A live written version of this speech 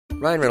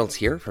Ryan Reynolds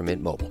here from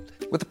Mint Mobile.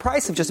 With the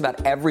price of just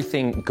about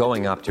everything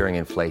going up during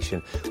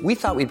inflation, we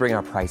thought we'd bring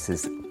our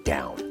prices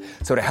down.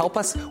 So to help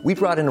us, we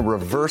brought in a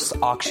reverse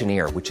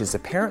auctioneer, which is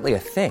apparently a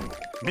thing.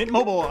 Mint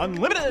Mobile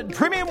Unlimited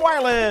Premium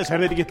Wireless. How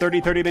to get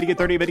 30, 30, bit to get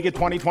 30, bit to get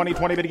 20, 20,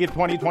 20, bit to get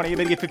 20, 20,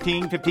 bit to get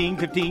 15, 15,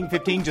 15,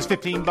 15, just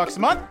 $15 a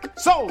month?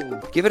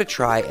 Sold! Give it a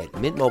try at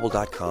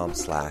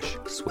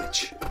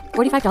mintmobile.com/switch.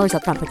 $45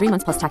 up front for 3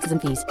 months plus taxes and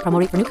fees. Promo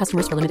rate for new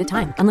customers for limited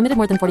time. Unlimited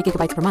more than 40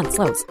 gigabytes per month.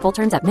 Slows full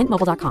terms at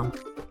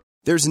mintmobile.com.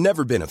 There's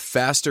never been a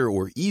faster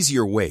or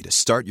easier way to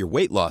start your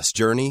weight loss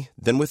journey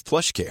than with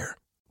PlushCare.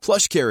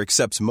 PlushCare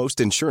accepts most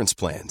insurance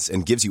plans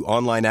and gives you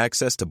online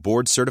access to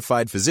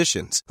board-certified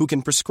physicians who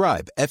can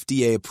prescribe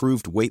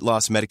FDA-approved weight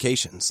loss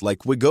medications like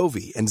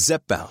Wegovy and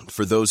Zepbound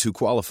for those who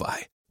qualify.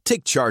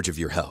 Take charge of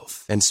your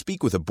health and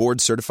speak with a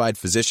board-certified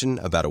physician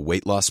about a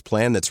weight loss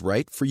plan that's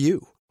right for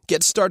you.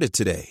 Get started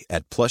today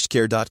at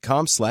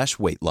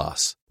plushcare.com/weight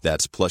loss.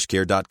 That's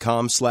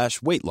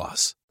plushcare.com/weight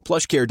loss.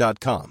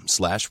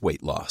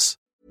 plushcare.com/weight loss.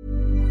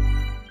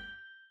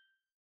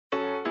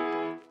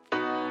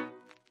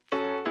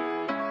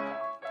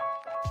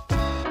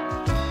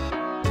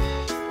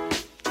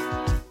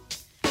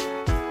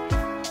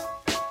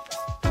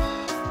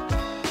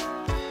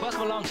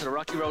 Welcome along to the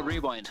Rocky Road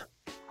Rewind,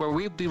 where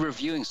we'll be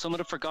reviewing some of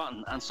the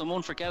forgotten and some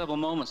unforgettable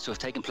moments to have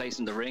taken place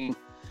in the ring.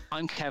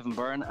 I'm Kevin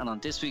Byrne, and on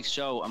this week's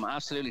show, I'm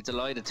absolutely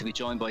delighted to be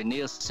joined by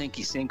Neil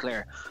Sinky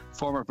Sinclair,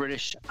 former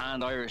British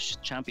and Irish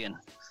champion,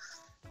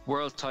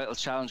 world title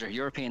challenger,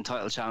 European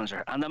title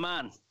challenger, and the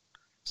man,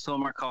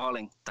 some are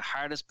calling the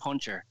hardest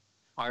puncher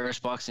Irish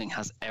boxing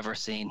has ever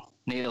seen.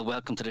 Neil,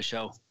 welcome to the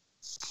show.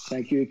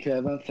 Thank you,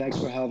 Kevin. Thanks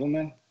for having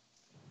me.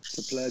 It's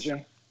a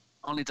pleasure.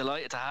 Only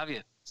delighted to have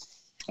you.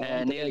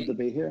 I'm delighted to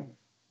be here.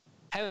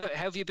 How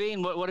have you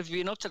been? What have you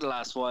been up to the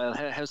last while?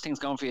 How's things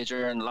going for you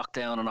during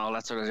lockdown and all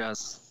that sort of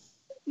jazz?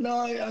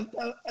 No, I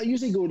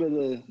usually go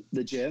to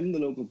the gym, the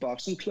local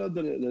boxing club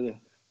that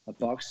I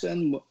boxed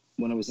in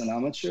when I was an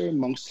amateur in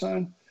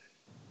Monkstown,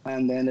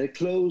 and then it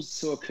closed,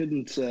 so I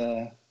couldn't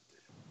train.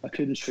 I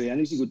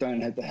usually go down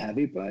and hit the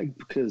heavy bag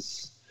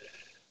because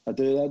I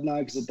do that now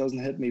because it doesn't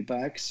hit me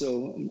back.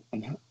 So,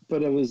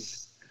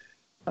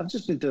 I've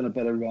just been doing a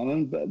bit of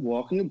running, but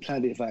walking, and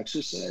plenty of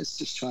exercise,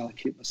 just trying to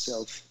keep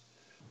myself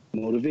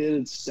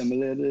motivated,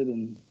 stimulated,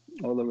 and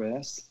all the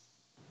rest.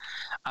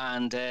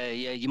 And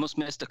yeah, you must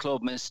miss the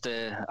club, miss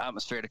the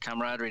atmosphere, the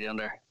camaraderie down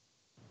there.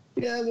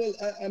 Yeah, well,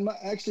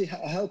 I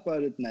help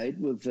out at night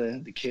with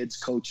the kids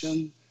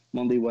coaching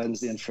Monday,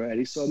 Wednesday, and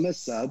Friday. So I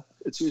miss that.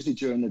 It's usually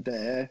during the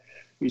day. I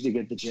usually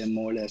get the gym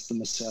more or less to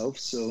myself.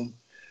 So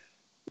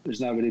there's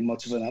not really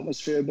much of an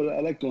atmosphere, but I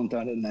like going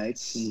down at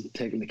nights and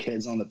taking the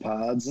kids on the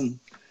pads and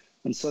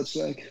such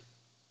like.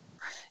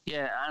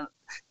 Yeah, and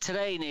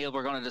today, Neil,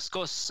 we're going to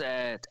discuss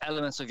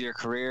elements of your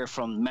career,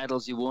 from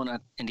medals you won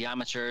in the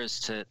amateurs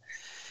to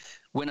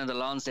winning the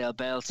Lonsdale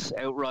belt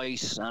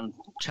outright and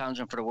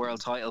challenging for the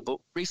world title.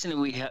 But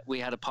recently we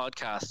had a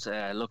podcast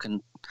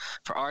looking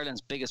for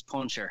Ireland's biggest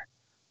puncher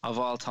of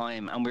all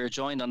time, and we were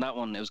joined on that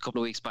one. It was a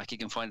couple of weeks back. You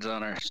can find it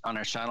on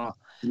our channel.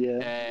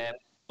 Yeah.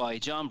 By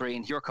John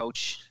Breen, your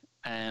coach,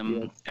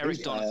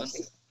 Eric Donovan.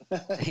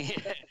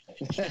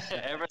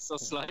 Ever so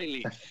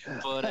slightly,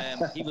 but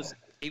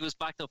he was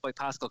backed up by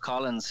Pascal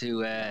Collins,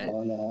 who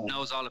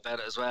knows all about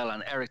it as well,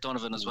 and Eric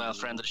Donovan as well,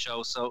 friend of the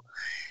show. So,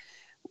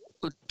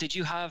 did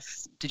you have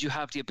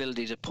the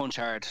ability to punch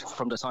hard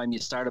from the time you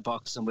started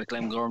boxing with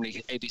Glen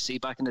Gormley ABC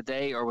back in the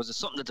day, or was it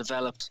something that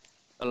developed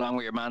along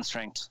with your man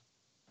strength?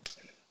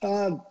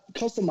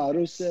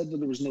 Customato said that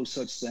there was no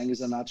such thing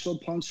as a natural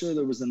puncher.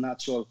 There was a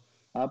natural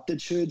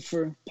aptitude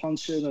for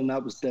punching, and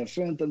that was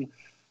different. And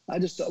I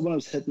just, when I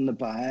was hitting the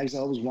bags, I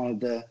always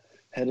wanted to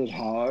hit it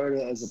hard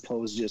as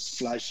opposed to just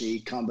flashy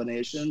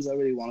combinations. I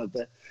really wanted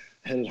to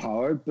hit it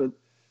hard, but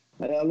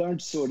I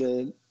learned sort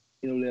of,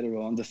 later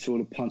on to throw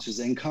the punches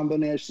in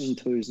combination,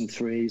 2s and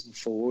 3s and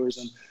 4s,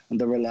 and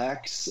to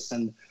relax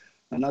and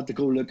not to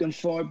go looking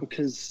for it,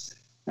 because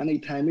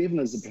anytime, even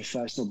as a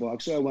professional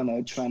boxer, I went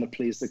out trying to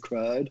please the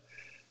crowd,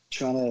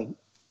 trying to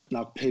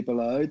knock people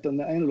out,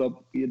 and I ended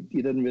up, you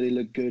didn't really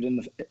look good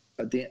you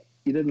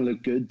didn't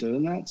look good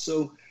doing that.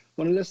 So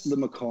when I listened to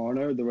my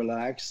corner, to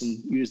relax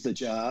and use the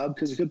jab,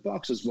 because I could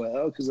box as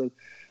well, because I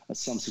had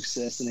some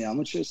success in the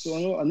amateurs,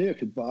 so I knew I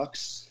could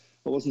box.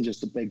 I wasn't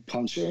just a big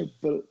puncher,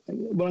 but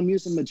when I'm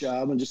using my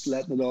jab and just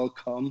letting it all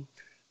come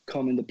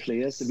into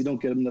place, if you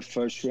don't get them in the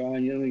first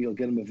round, you'll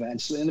get them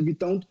eventually, and if you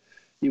don't,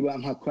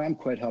 I'm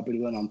quite happy to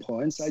win on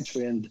points. I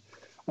trained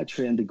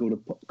to go to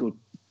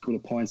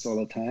points all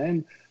the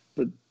time,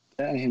 but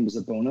anything was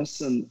a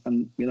bonus. And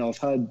I've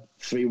had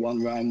 3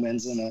 1-round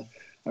wins in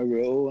a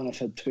row, and I've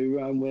had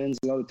 2-round wins,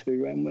 a lot of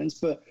 2-round wins.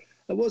 But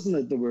it wasn't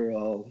that they were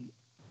all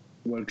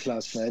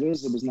world-class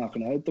fighters. It was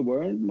knocking out. They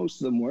weren't.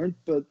 Most of them weren't.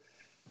 But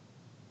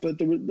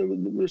there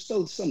were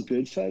still some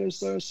good fighters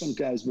there. Some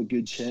guys with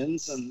good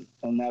chins, and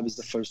I was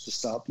the first to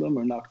stop them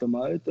or knock them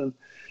out.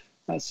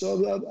 And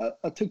so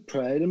I took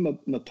pride in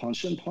my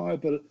punching power,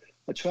 but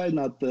I tried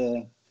not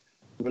to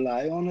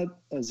rely on it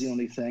as the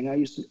only thing. I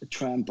used to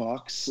try and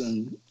box,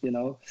 and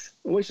I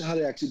wish I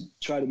had actually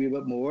try to be a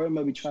bit more,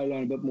 maybe try to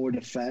learn a bit more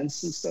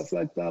defense and stuff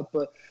like that.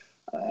 But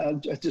I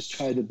just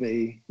try to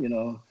be,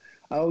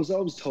 I was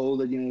always told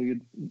that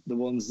the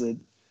ones that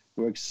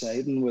were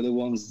exciting were the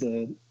ones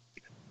that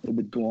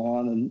would go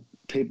on and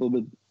people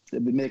would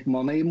make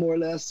money more or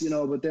less,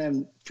 But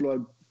then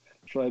Floyd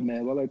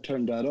Mayweather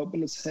turned that up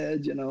on its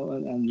head,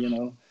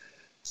 and.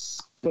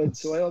 But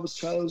so I always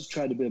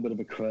try to be a bit of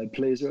a crowd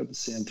pleaser at the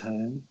same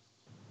time.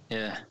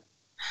 Yeah.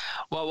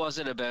 What was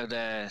it about?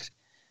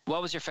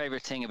 What was your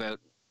favorite thing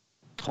about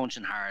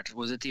punching hard?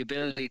 Was it the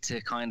ability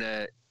to kind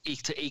of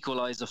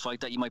equalize the fight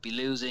that you might be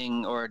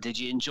losing, or did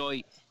you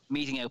enjoy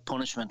meting out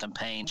punishment and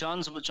pain?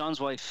 John's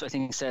wife, I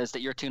think, says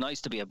that you're too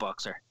nice to be a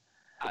boxer.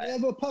 Yeah,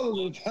 but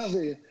probably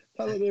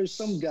there's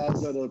some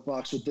guys out of the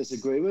box would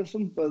disagree with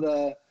him, but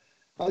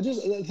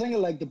the thing I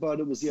liked about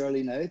it was the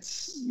early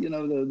nights. You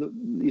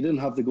didn't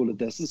have to go the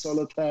distance all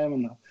the time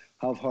and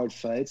have hard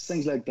fights.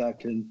 Things like that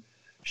can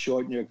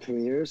shorten your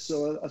career.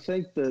 So I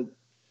think that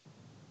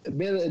it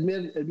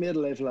made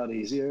life a lot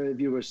easier if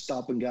you were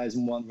stopping guys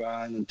in 1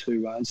 round and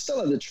 2 rounds.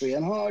 Still had to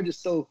train hard. You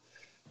still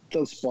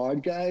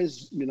sparred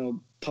guys.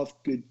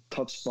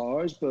 Tough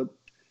spars. But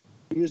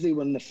usually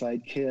when the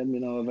fight came,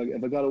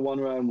 if I got a 1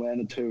 round win,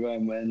 a 2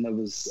 round win, I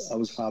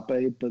was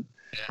happy. But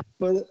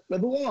if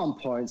it went on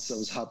points, I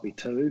was happy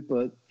too.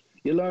 But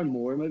you learn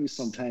more maybe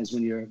sometimes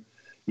when you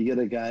get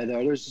a guy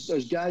there.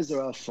 There's guys that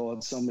have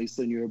fought some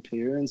Eastern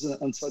Europeans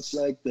and such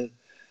like that.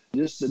 They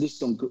just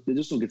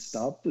don't get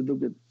stopped. They don't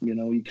get,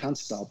 you can't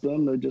stop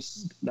them.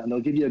 They'll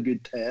give you a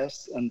good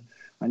test and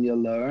you'll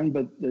learn.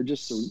 But they're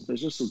just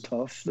so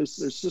tough. There's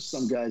just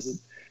some guys that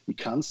you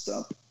can't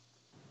stop.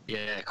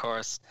 Yeah, of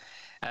course.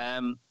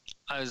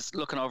 I was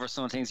looking over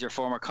some of the things your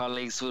former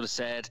colleagues would have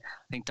said.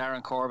 I think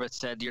Darren Corbett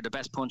said you're the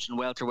best punching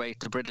welterweight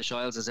the British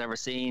Isles has ever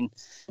seen.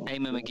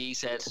 Eamon McGee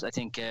said, I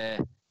think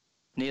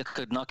Neil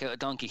could knock out a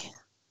donkey.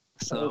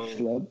 So,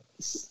 well,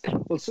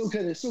 so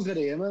could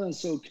Eamon, and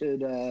so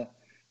could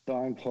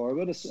Darren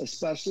Corbett,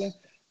 especially.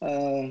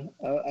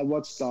 I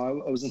watched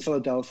Darren. I was in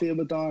Philadelphia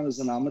with Darren as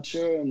an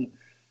amateur, and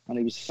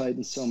he was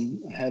fighting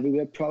some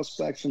heavyweight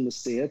prospects from the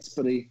States,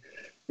 but he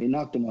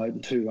knocked him out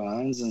in 2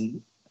 rounds,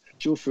 and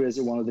Joe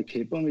Fraser wanted to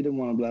keep him. He didn't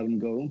want to let him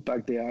go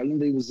back to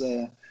Ireland. He was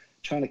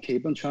trying to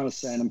keep him, trying to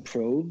sign him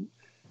pro.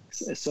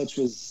 Such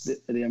was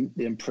the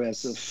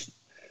impressive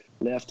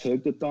left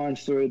hook that Darren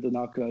threw to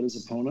knock out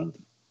his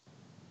opponent.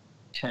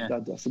 Yeah.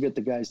 I forget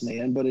the guy's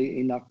name, but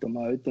he knocked him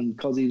out. And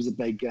because he was a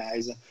big guy,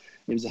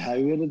 he was a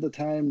heavyweight at the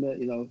time,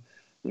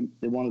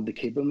 they wanted to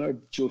keep him there.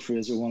 Joe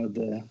Fraser wanted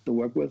to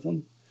work with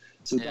him.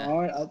 So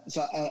Darren,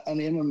 and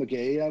Eamon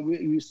McGee, we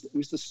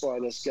used to spar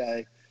this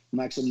guy,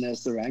 Maxim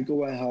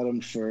Nestorenko. I had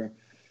him for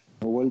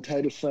a world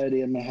title fight. I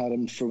had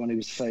him for when he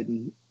was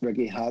fighting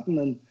Ricky Hatton,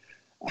 and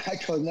I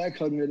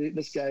couldn't really.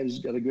 This guy's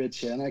got a great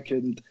chin. I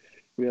couldn't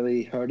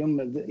really hurt him,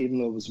 even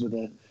though it was with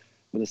a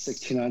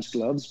 16-ounce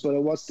gloves. But I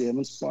watched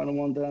Eamon sparring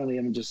one day, and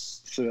Eamon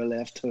just threw a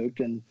left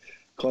hook and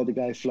caught the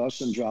guy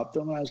flush and dropped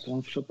him. And I was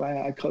going,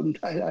 I couldn't.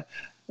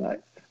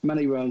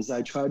 Many rounds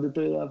I tried to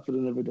do that, but I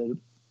never did it.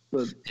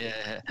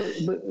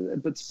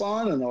 But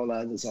sparring and all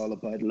that is all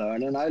about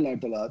learning. I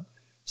learned a lot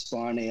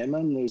sparring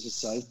Eamon. There's a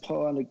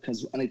southpaw, and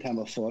because anytime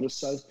I fought a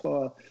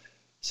southpaw,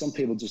 some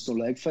people just don't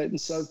like fighting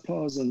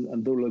southpaws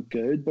and don't look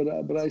good. But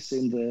I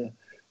seem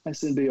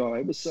to be all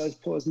right with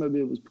southpaws. Maybe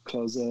it was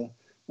because I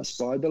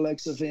sparred the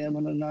likes of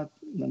Eamon and that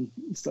and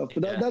stuff.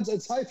 But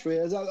it's high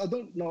praise. I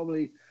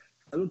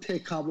don't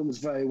take compliments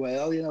very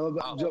well,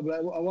 But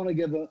I want to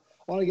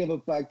give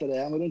it back to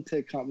them. I don't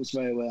take compliments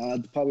very well. I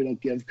probably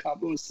don't give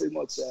compliments too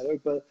much either.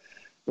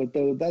 But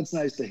that's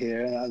nice to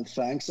hear, and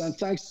thanks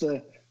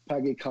to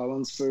Peggy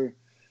Collins for,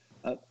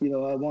 I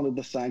wanted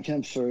to thank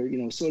him for,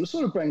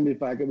 sort of bringing me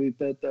back a wee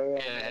bit there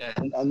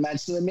and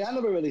mentioning me. I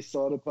never really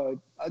thought about.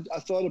 I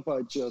thought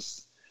about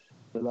just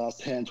the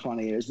last 10,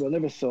 20 years, but I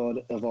never thought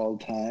of all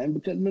time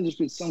because there's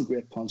been some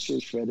great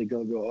punchers, Freddie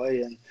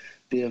Gilroy and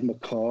Dave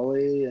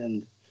McCauley,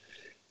 and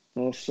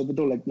so we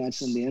don't like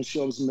mentioning names. She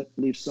always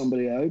leave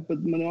somebody out, but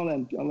all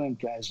them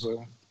guys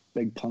were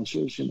big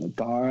punchers,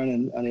 Darren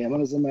and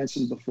Eamon, as I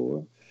mentioned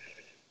before.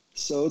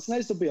 So it's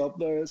nice to be up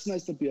there. It's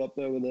nice to be up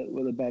there with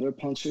the better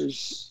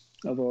punchers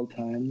of all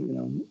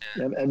time.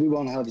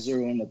 Everyone has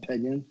their own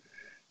opinion,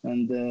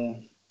 and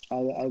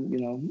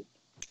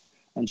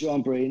and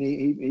John Breen,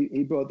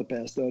 he brought the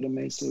best out of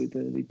me. So he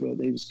did.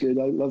 He was good.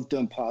 I loved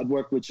doing pad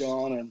work with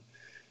John,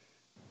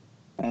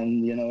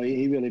 and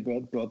he really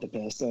brought the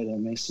best out of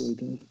me. So he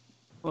did.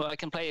 Well, I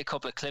can play a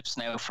couple of clips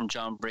now from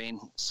John Breen.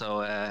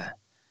 So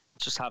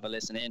just have a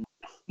listen in.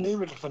 Neil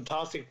was a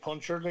fantastic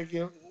puncher.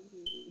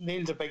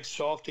 Neil's a big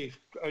softy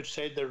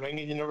outside the ring,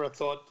 and you never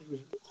thought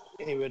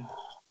he would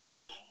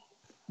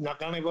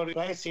knock anybody.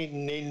 I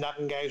seen Neil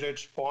knocking guys out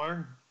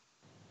sparring.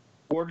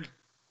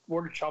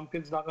 World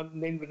champions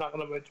Neil was knocking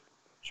them out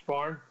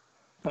sparring,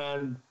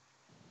 and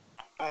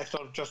I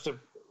thought just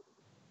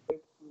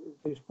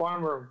his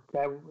sparring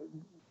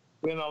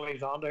Wayne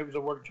Alexander, who was a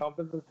world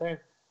champion at the time.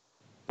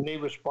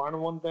 Neil was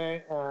sparring one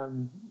day,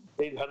 and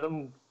Neil hit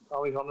him.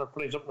 Alexander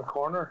plays up in the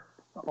corner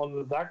on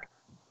the deck.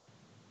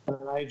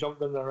 And I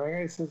jumped in the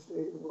ring. I says,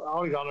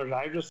 Alexander's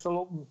eyes were still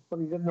open, but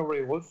he didn't know where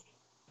he was.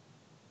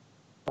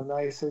 And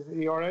I said, are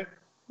you alright?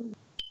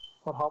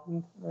 What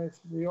happened? I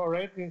said, are you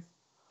alright?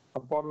 I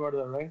brought him out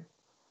of the ring.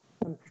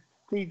 And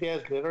 3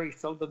 days later, he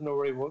still didn't know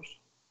where he was.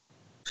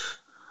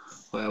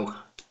 Wow.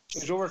 He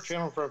was over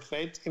training for a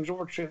fight. I'm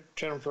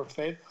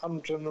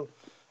training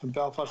in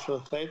Belfast for a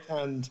fight.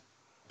 And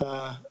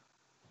I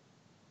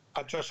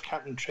just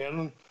kept him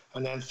training.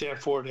 And then 3 or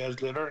 4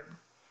 days later,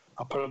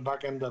 I put him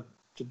back into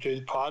to do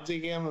the pods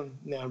again, and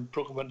then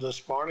broke him into the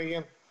sparring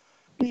again.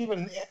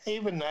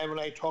 Even now, when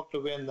I talk to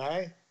Wayne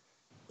now,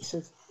 he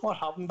says, "What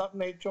happened that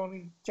night,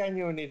 Johnny?"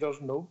 Genuinely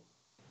doesn't know.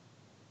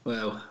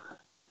 Wow.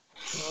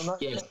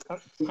 Yes.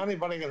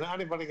 Anybody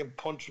can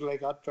punch like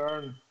that there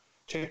and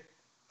take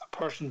a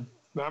person's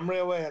memory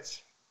away.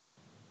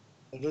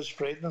 It is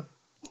frightening.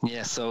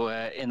 Yeah. So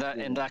in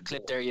that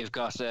clip there, you've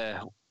got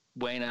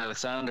Wayne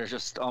Alexander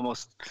just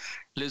almost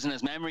losing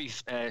his memory,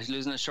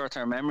 losing his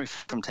short-term memory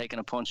from taking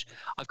a punch.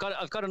 I've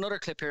got another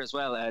clip here as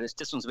well.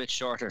 This one's a bit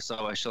shorter, so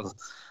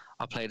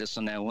I'll play this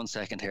one now. 1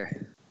 second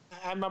here.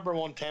 I remember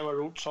one time I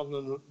wrote something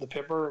in the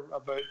paper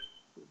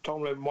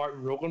talking about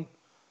Martin Rogan,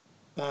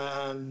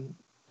 and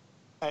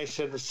I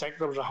said that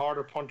Sinclair was a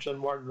harder punch than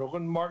Martin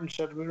Rogan. Martin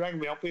said to me, rang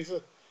me up, he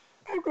said,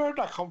 "Where did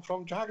that come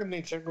from? How can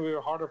Neil Sinclair be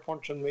a harder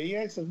punch than me?"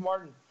 I said,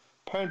 "Martin,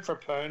 pound for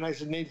pound." I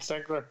said, "Neil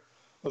Sinclair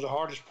was the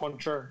hardest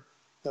puncher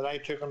that I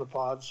took on the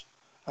pods.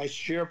 I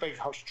sure big,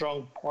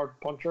 strong, hard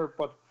puncher,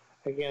 but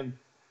again,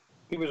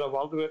 he was a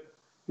welterweight.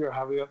 You're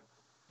heavyweight."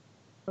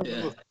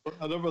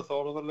 I never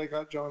thought of it like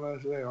that, John. I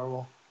said, "Oh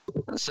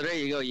well." So there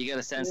you go. You get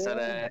a sense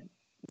that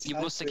you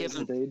must have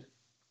given. Indeed.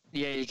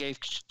 Yeah, you gave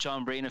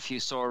John Breen a few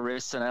sore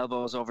wrists and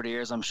elbows over the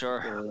years, I'm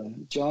sure.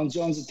 John's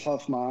a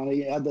tough man.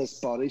 He had this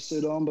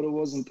bodysuit on, but it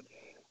wasn't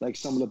like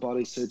some of the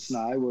bodysuits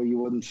now where you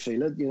wouldn't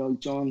feel it. You know,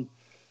 John.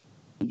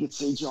 You could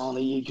see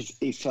Johnny.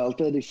 He felt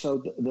it. He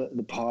felt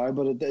the power,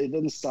 but it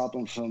didn't stop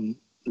him from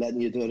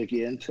letting you do it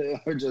again too,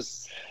 or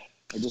just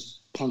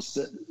punched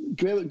it.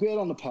 Great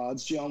on the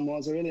pads. John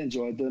was. I really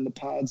enjoyed doing the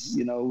pads.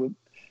 You know,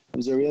 it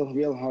was a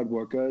real hard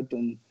workout,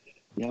 and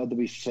you had to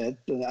be fit.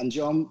 And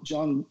John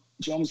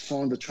was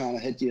fond of trying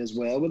to hit you as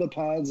well with the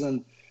pads.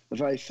 And the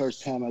very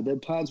first time I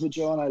did pads with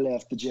John, I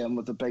left the gym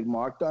with a big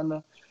mark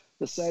down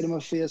the side of my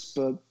face,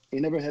 but he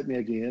never hit me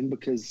again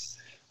because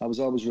I was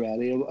always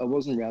ready. I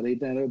wasn't ready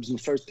then. It was my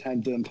first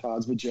time doing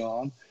pads with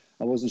John.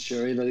 I wasn't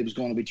sure that he was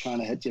going to be trying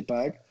to hit you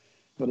back.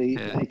 But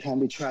anytime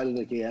we tried it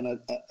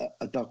again,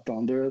 I ducked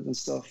under it and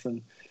stuff.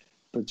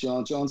 But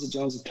John's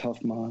a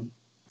tough man.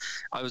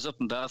 I was up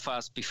in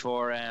Belfast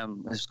before. I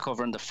was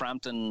covering the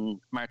Frampton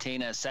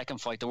Martinez second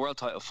fight, the world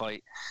title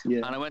fight.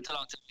 Yeah. And I went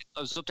along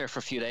I was up there for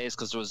a few days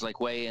because there was like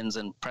weigh-ins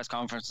and press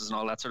conferences and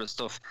all that sort of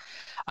stuff.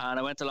 And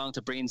I went along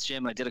to Breen's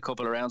gym. I did a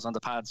couple of rounds on the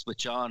pads with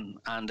John,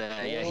 and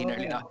he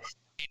nearly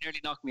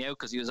knocked me out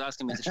because he was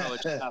asking me to throw a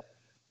jab.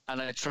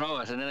 And I throw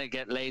it, and then I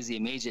get lazy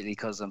immediately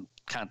because I'm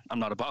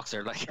not a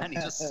boxer. Like, and he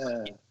just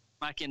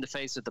smack you in the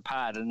face with the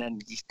pad, and then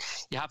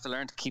you have to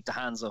learn to keep the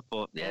hands up.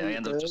 But I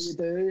ended up just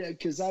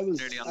because I was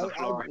nearly on the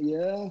floor.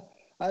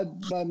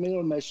 By my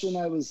own mission,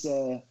 I was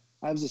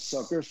a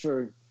sucker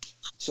for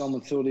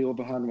someone throw the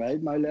overhand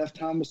right. My left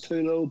hand was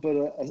too low,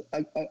 but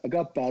I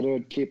got better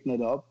at keeping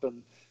it up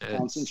and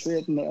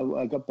concentrating.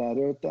 I got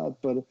better at that,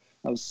 but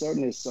I was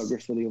certainly a sucker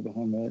for the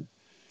overhand right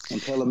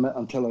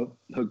until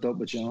I hooked up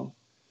with John.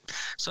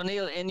 So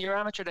Neil, in your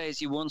amateur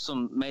days, you won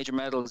some major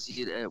medals,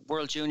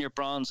 World Junior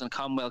bronze and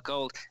Commonwealth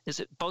gold. Is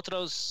it both of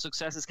those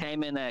successes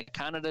came in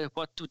Canada?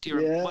 What do you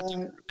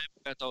remember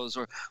about those,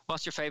 or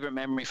what's your favourite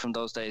memory from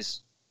those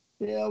days?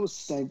 Yeah, I was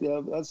thinking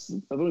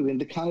I've only been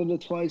to Canada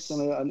twice,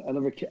 and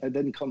I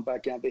didn't come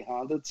back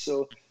empty-handed.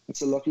 So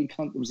it was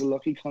a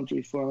lucky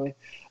country for me.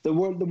 The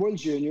World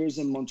Juniors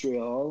in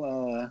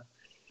Montreal.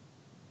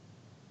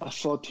 I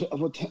fought in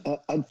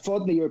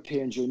the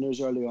European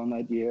Juniors early on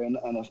that year, and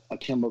I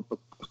came up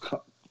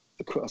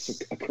across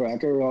a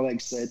cracker, all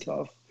like say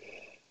tough,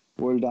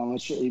 world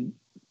amateur,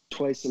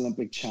 twice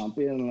Olympic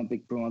champion,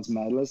 Olympic bronze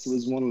medalist. It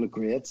was one of the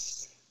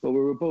greats. But we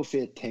were both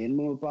 18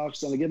 when we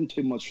boxed, and I gave him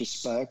too much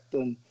respect,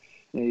 and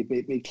he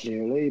beat me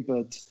clearly.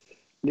 But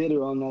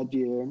later on that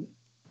year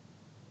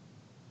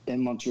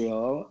in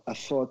Montreal, I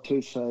fought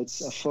 2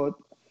 fights.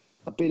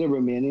 I beat a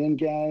Romanian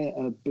guy,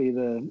 and I beat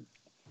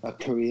a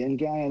Korean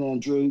guy, and then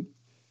drew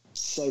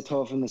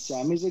Saitov in the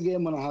semis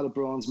again when I had a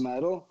bronze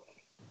medal.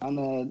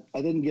 And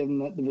I didn't give him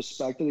the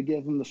respect that I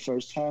gave him the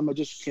first time. I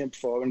just came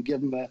forward and gave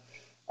him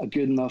a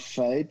good enough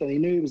fight. And he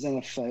knew he was in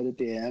a fight at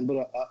the end,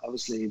 but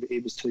obviously he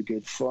was too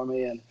good for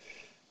me. And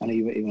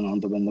he went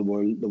on to win the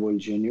World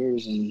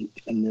Juniors and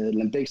the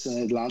Olympics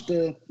in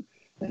Atlanta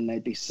in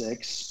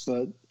 '96.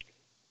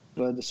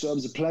 But so it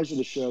was a pleasure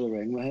to share the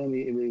ring with him.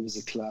 He was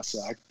a class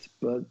act.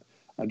 But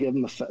I gave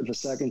him the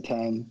second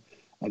time.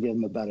 I gave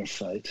him a better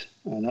fight,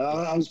 and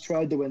I was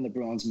proud to win the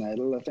bronze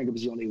medal. I think it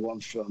was the only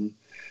one from,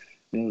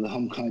 the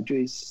home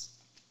countries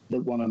that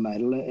won a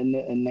medal in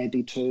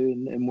 '92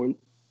 in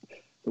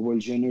the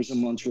World Juniors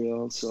in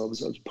Montreal. So I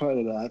was proud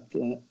of that.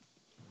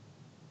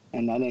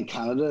 And then in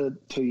Canada,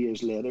 2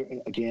 years later,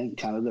 again,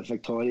 Canada,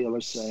 Victoria, the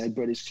other side,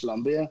 British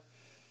Columbia.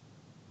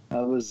 I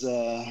was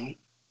in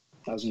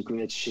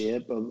great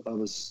shape. I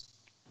was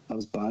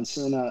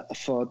bouncing. I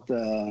fought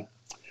a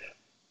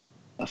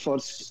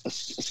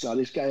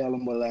Scottish guy,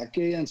 Alan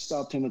Walecki, and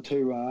stopped him in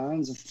 2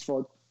 rounds. I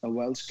fought a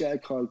Welsh guy,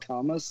 Carl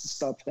Thomas,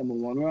 stopped him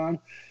in 1 round.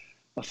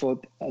 I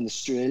fought an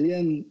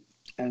Australian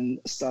and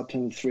stopped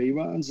him in 3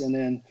 rounds. And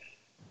then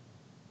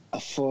I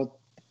fought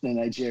the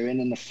Nigerian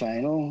in the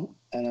final,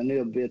 and I knew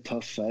it would be a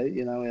tough fight.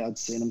 You know, I'd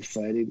seen him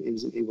fight.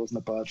 He wasn't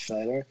a bad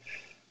fighter.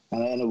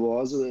 And it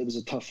was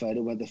a tough fight.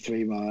 It went to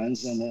 3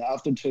 rounds. And then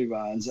after 2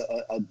 rounds,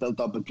 I built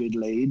up a good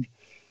lead.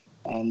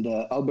 And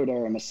Albert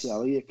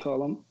Aramaselli, you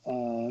call him.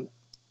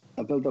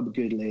 I built up a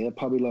good lead. I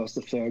probably lost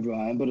the 3rd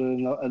round, but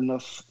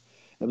enough.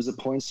 It was a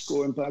point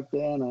scoring back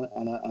then,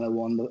 and I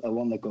won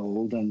the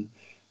gold, and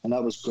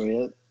that was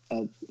great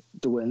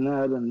to win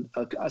that. And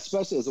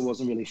especially as I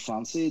wasn't really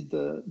fancied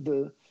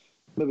the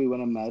maybe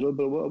win a medal,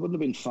 but I wouldn't have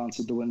been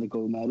fancied to win the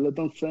gold medal, I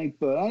don't think.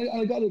 But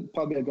I got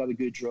a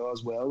good draw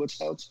as well, which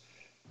helps.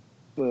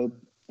 But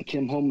I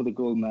came home with a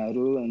gold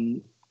medal,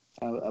 and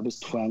I was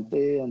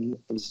 20, and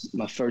it was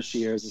my first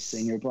year as a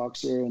senior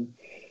boxer, and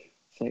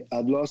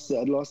I'd lost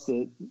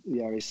the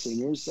Irish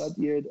seniors that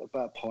year at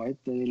that point,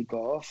 the Neil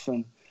Goff,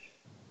 and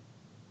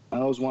I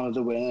always wanted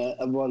to win.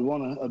 I'd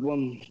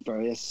won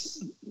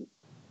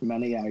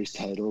many Irish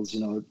titles,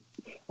 you know,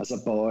 as a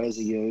boy, as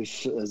a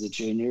youth, as a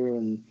junior,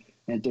 and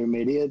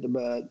intermediate,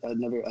 but I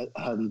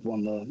hadn't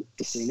won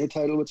the senior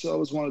title, which I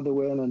always wanted to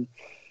win. And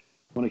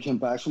when I came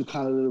back from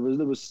Canada,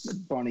 there was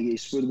Barney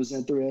Eastwood was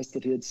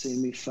interested. He had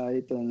seen me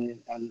fight, and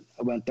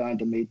I went down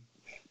to meet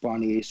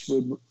Barney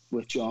Eastwood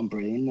with John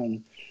Breen,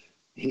 and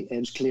it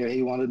was clear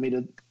he wanted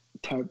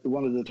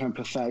to turn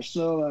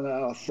professional, and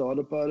I thought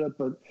about it,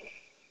 but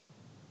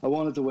I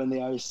wanted to win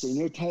the Irish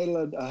senior title.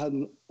 I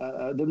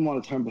didn't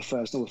want to turn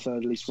professional without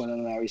at least winning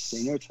an Irish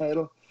senior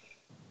title.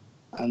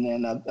 And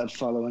then that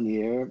following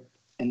year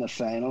in the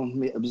final,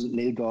 it was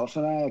Neil Goff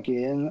and I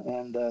again,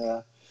 and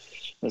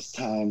this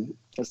time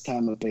I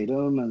beat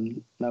him,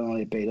 and not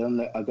only beat him,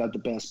 I got the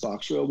best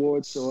boxer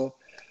award. So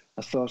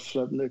I thought,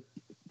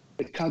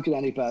 it can't get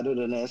any better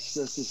than this.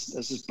 This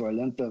is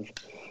brilliant.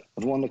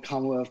 I've won the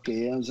Commonwealth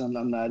Games, and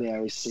I'm now the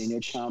Irish senior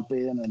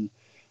champion, and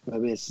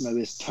maybe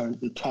it's time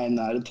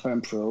now to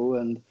turn pro,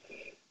 and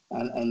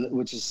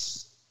which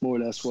is more or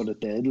less what it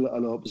did. It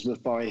was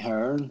with Barry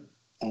Hearn,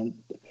 and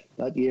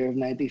that year of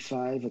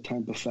 '95, I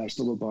turned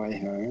professional with Barry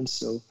Hearn.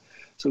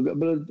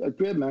 But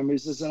great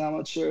memories as an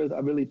amateur. I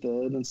really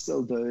did, and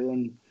still do.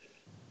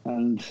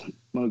 And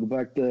when I go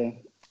back to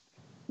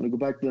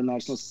the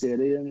National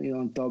Stadium, you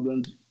know, in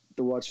Dublin,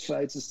 to watch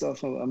fights and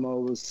stuff, I'm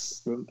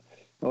always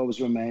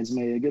reminds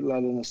me. I get a lot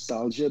of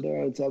nostalgia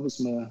there. That was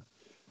my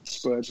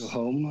spiritual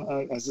home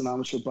as an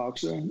amateur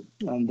boxer,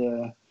 and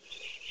I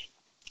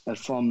had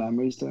fond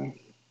memories there.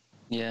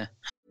 Yeah.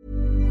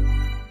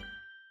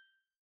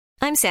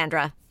 I'm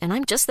Sandra, and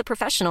I'm just the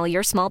professional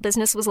your small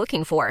business was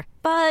looking for.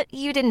 But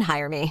you didn't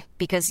hire me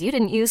because you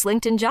didn't use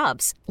LinkedIn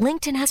Jobs.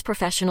 LinkedIn has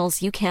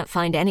professionals you can't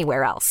find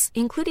anywhere else,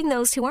 including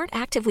those who aren't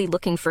actively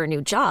looking for a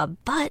new job,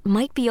 but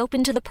might be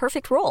open to the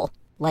perfect role,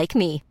 like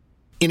me.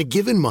 In a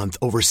given month,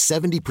 over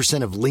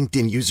 70% of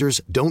LinkedIn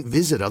users don't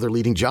visit other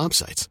leading job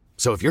sites.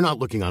 So if you're not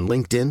looking on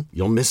LinkedIn,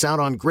 you'll miss out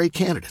on great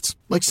candidates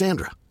like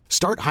Sandra.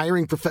 Start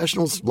hiring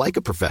professionals like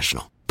a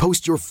professional.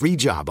 Post your free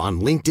job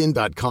on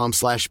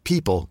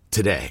linkedin.com/people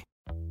today.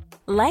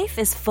 Life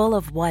is full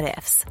of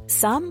what-ifs.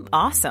 Some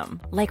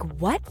awesome, like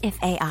what if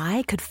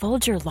AI could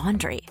fold your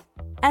laundry?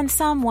 And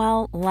some,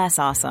 well, less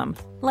awesome,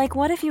 like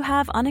what if you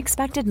have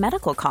unexpected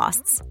medical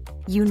costs?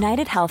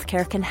 United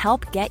Healthcare can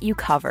help get you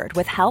covered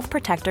with Health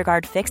Protector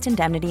Guard fixed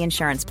indemnity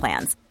insurance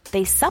plans.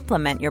 They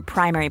supplement your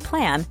primary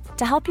plan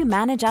to help you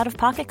manage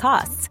out-of-pocket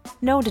costs.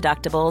 No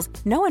deductibles,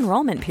 no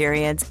enrollment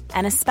periods,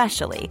 and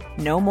especially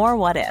no more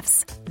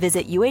what-ifs.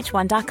 Visit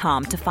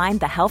uh1.com to find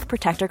the Health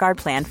Protector Guard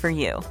plan for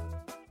you.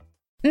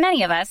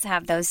 Many of us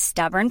have those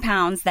stubborn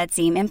pounds that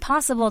seem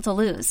impossible to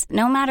lose,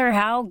 no matter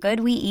how good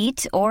we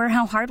eat or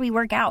how hard we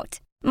work out.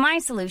 My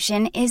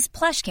solution is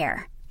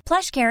PlushCare.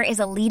 PlushCare is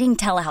a leading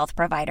telehealth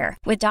provider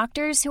with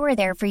doctors who are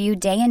there for you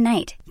day and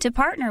night to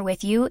partner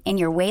with you in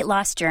your weight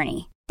loss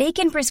journey. They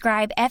can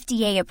prescribe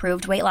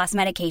FDA-approved weight loss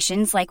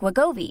medications like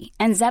Wegovy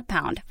and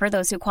Zepbound for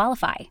those who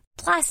qualify.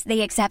 Plus,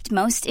 they accept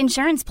most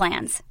insurance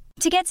plans.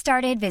 To get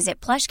started, visit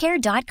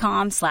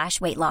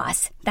plushcare.com/weight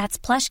loss. That's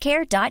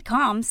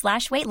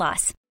plushcare.com/weight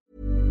loss.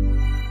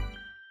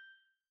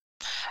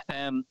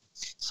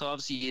 So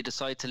obviously you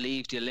decide to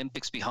leave the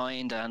Olympics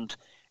behind and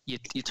you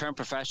turn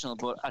professional,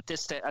 but at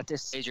this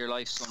stage of your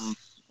life, some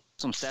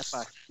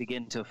setbacks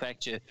begin to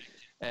affect you.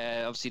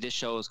 Obviously this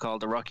show is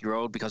called The Rocky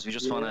Road because we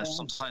just want to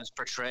sometimes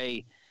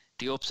portray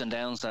the ups and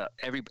downs that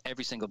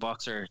every single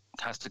boxer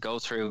has to go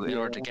through in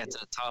order to get to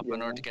the top,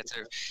 in order to get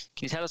there.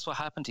 Can you tell us what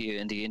happened to you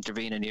in the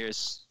intervening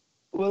years?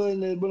 Well,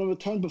 when I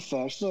returned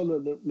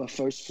professional, my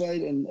first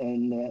fight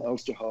in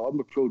Ulster Hall,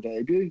 my pro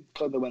debut,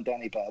 couldn't have went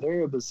any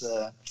better. It was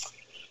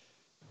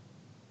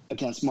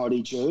against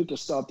Marty Duke. I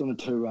stopped him in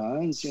 2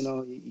 rounds.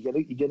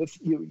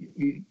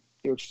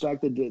 You're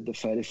expected to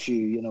fight a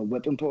few,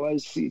 whipping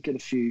boys. You get a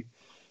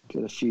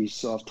few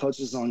soft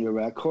touches on your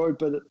record,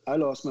 but I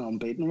lost my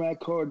unbeaten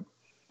record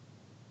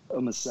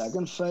on my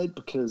second fight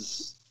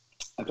because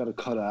I got a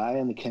cut eye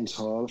in the King's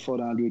Hall. I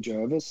fought Andrew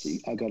Jervis.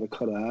 I got a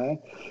cut eye,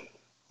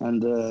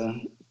 and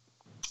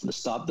they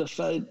stopped the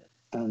fight,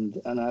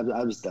 and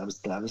I was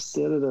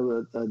devastated.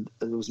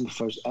 It was my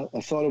first.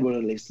 I thought I would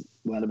at least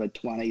win about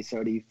 20,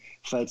 30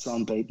 fights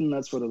unbeaten.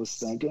 That's what I was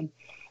thinking.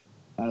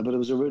 But it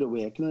was a rude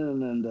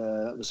awakening, and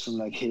it was from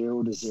like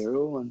hero to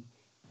zero, and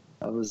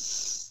I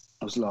was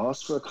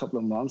lost for a couple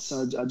of months.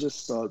 And I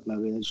just thought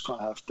maybe I just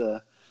gonna have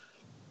to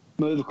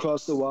move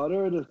across the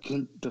water to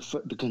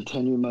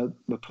continue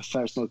my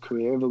professional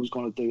career. If I was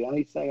going to do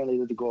anything, I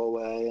needed to go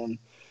away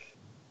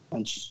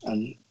and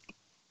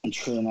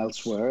train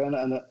elsewhere. And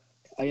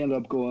I ended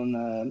up going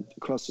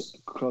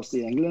across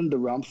the England to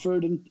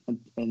Romford,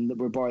 and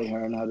where Barry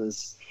Hearn had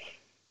his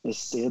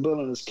stable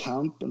and his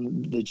camp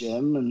and the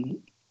gym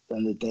and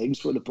the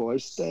digs where the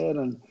boys stayed.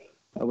 And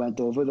I went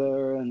over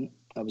there and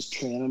I was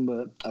training,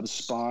 but I was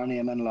sparring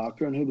Eamon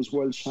Lochran, who was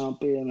world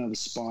champion. I was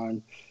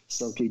sparring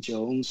Silky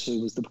Jones,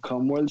 who was to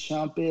become world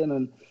champion.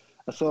 And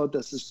I thought,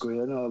 this is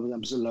great. I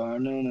was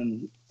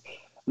learning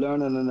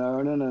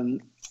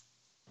and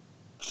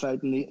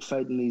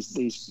fighting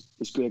these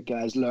great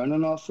guys,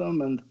 learning off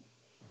them, and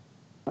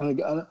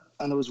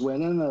I was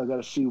winning. I got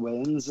a few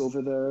wins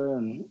over there,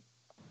 and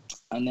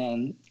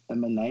then in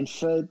my 9th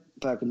fight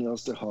back in the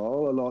Ulster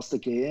Hall, I lost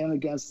again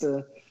against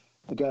a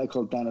guy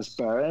called Dennis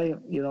Barry.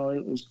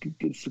 It was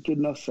good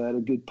enough fight, a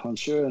good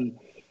puncher, and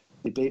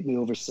he beat me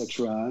over 6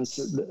 rounds.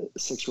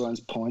 6 rounds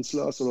points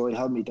loss, although he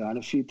held me down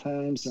a few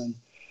times, and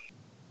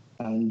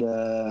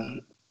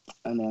then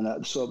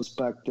so I was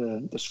back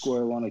to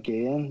square one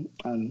again,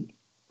 and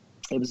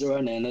it was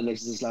around the end of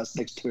this last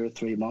next 2 or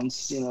 3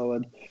 months.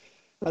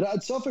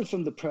 I'd suffered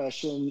from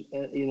depression,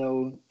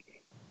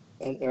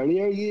 in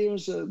earlier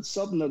years.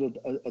 Something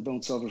that I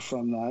don't suffer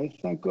from now,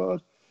 thank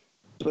God.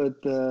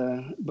 But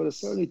I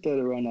certainly did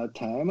around that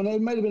time, and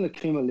it might have been an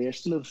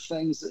accumulation of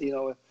things,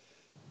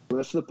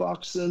 with the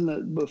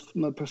boxing, with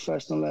my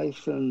professional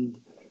life and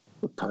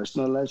my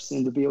personal life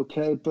seemed to be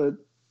okay. But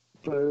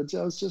I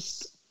was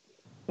just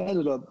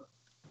ended up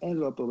I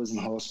was in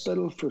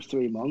hospital for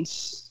 3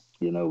 months.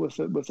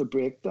 With a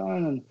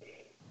breakdown,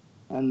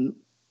 and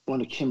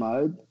when it came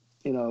out,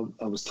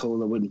 I was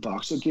told I wouldn't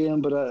box again,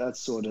 but I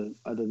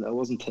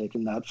wasn't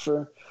taking that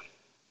for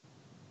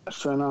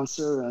an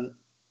answer, and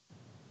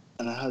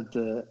I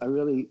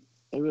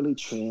really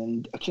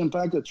trained. I came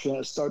back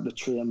to started to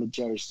train with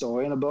Jerry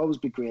Story, and I've always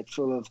been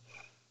grateful of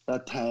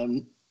that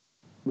time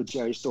with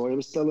Jerry Story. I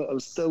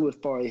was still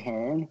with Barry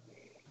Hearn,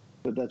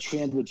 but I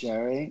trained with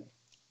Jerry.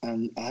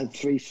 And I had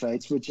 3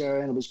 fights with Jerry,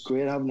 and it was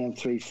great having them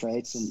 3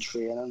 fights and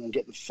training and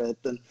getting fit.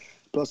 And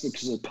plus,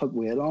 because I put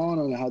weight on,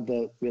 and I had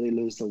to really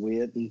lose the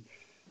weight and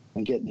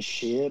get in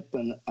shape.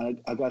 And I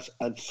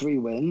had 3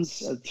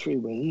 wins. I had 3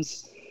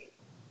 wins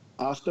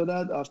after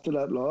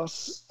that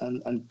loss,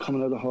 and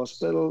coming out of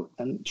hospital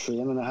and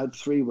training. I had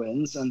 3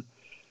 wins, and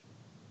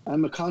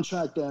my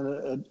contract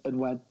then I'd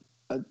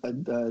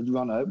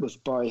run out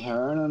with Barry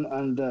Hearn,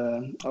 and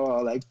I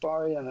liked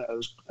Barry, and I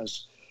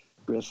was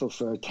grateful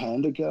for our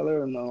time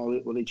together and all.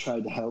 Well, he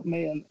tried to help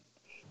me,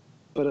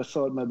 but I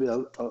thought maybe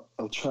I'll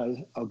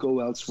go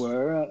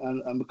elsewhere,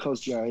 and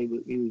because Jerry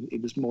he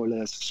was more or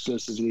less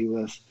exclusively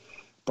with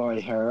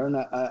Barry Hearn,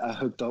 I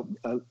hooked up.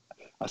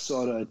 I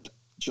sought out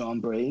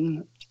John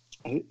Breen,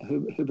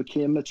 who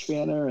became a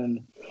trainer,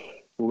 and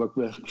we worked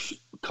with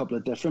a couple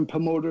of different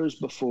promoters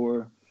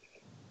before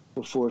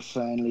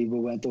finally we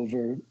went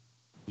over.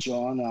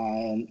 John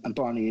and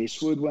Barney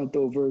Eastwood went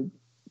over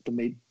to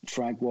meet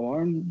Frank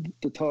Warren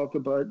to talk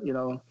about,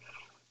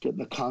 getting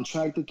a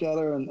contract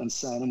together and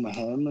signing with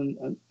him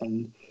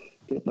and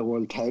getting a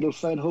world title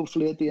fight,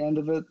 hopefully at the end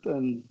of it.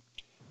 And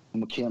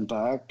we came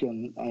back,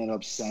 and I ended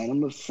up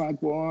signing with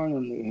Frank Warren,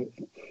 and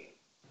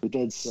we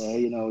did say,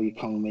 you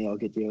come with me, I'll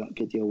get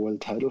you a world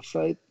title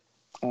fight.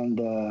 And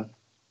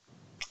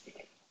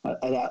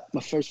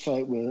my first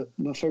fight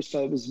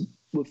was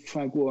with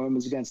Frank Warren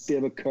was against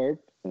David Kerr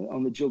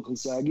on the Joe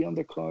Colzaghi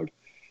undercard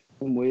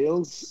in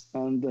Wales,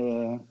 and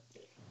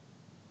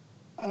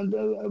I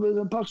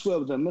was boxed well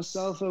within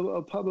myself. I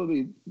was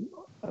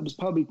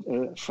probably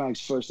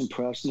Frank's first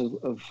impression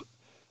of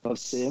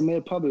seeing me.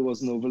 It probably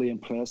wasn't overly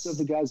impressive.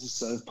 The guy's a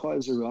southpaw,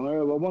 he's a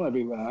runner. I won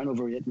every round,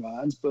 over 8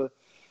 rounds, but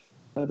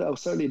I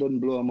certainly didn't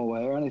blow him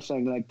away or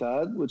anything like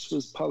that, which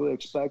was probably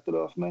expected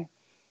of me.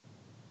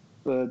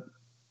 But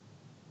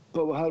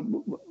I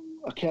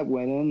kept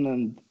winning,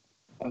 and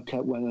I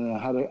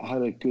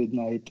had a good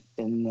night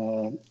in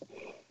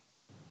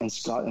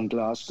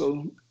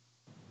Glasgow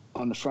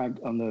on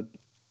the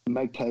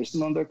Mike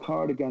Tyson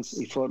undercard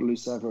he fought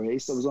Luciffer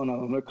East. I was on an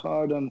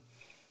undercard, and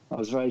I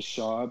was very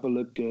sharp. I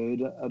looked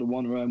good. I had a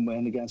 1-round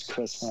win against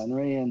Chris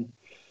Henry, and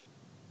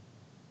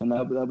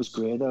that was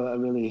great. I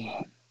really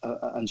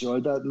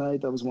enjoyed that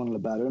night. That was one of the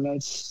better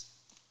nights.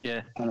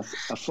 Yeah. And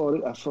I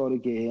fought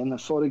again. I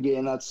fought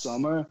again that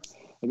summer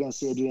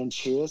against Adrian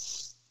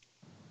Chase.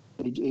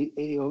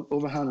 He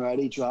overhand right.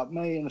 He dropped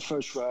me in the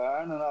first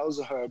round, and I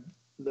also heard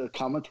the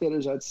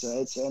commentators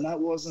outside saying that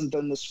wasn't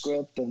in the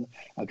script. And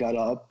I got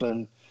up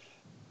and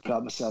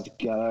got myself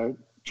together,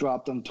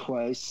 dropped him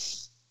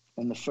twice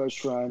in the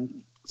first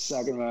round,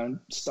 second round,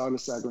 started the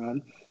second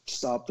round,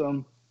 stopped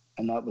him,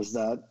 and that was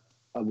that.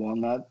 I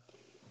won that.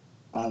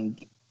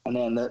 And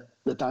then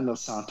the Daniel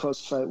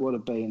Santos fight would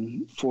have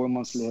been 4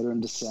 months later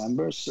in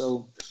December.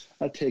 So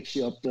that takes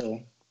you up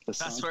the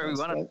That's where we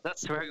wanted.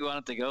 That's where we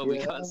wanted to go,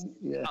 because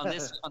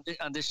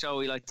on this show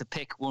we like to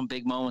pick one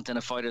big moment in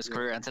a fighter's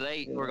career, and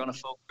today we're going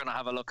to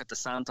have a look at the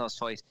Santos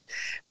fight.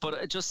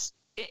 But just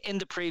in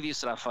the previews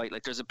to that fight,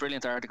 like, there's a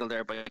brilliant article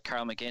there by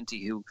Carl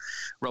McGinty, who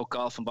wrote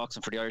Golf and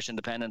Boxing for the Irish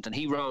Independent, and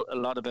he wrote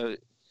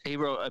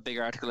a big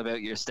article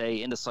about your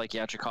stay in the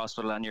psychiatric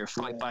hospital and your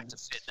fight back to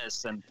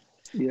fitness, and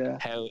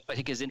how I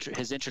think his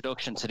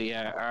introduction to the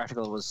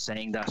article was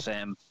saying that.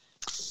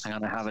 Hang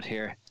on, I have it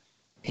here.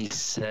 He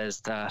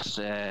says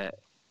that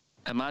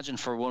imagine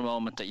for one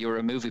moment that you're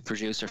a movie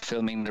producer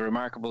filming the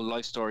remarkable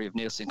life story of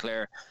Neil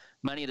Sinclair.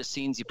 Many of the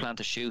scenes you plan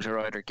to shoot are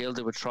either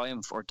gilded with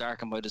triumph or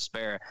darkened by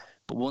despair,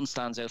 but one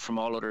stands out from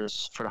all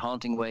others for the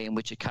haunting way in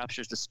which it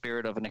captures the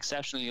spirit of an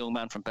exceptional young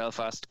man from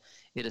Belfast.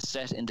 It is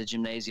set in the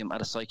gymnasium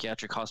at a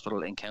psychiatric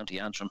hospital in County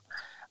Antrim.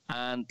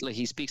 And like,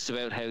 he speaks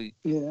about how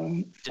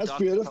that's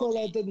beautiful.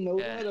 I didn't know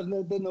that. I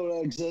didn't know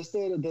that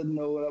existed. I didn't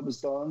know that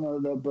was done.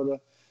 But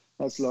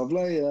that's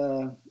lovely.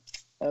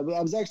 I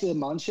was actually in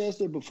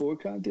Manchester before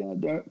County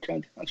Antrim.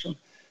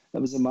 I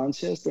was in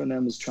Manchester and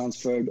then was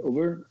transferred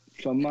over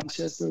from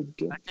Manchester.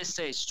 At this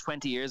stage,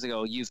 20 years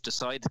ago, you've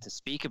decided to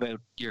speak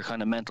about your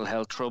kind of mental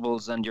health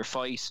troubles and your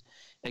fight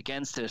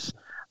against it.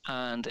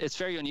 And it's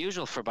very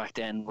unusual for back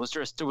then. Was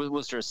there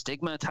a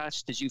stigma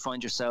attached? Did you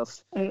find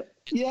yourself? It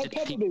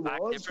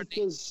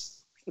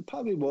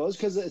probably was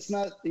because it's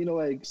not,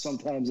 like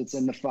sometimes it's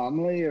in the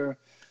family,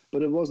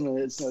 but it wasn't.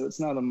 It's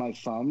not in my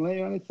family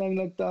or anything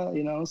like that,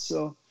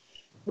 So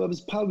it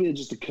was probably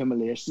just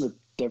accumulation of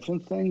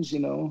different things,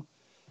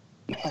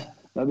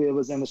 Maybe it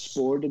was in a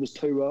sport that was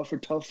too rough or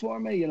tough for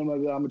me.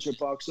 Maybe amateur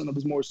boxing, it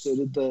was more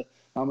suited to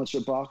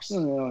amateur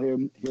boxing.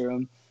 Here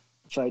I'm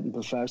fighting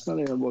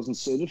professionally, and it wasn't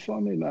suited for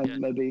me.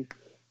 Maybe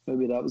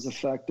that was a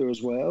factor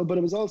as well. But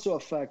it was also a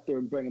factor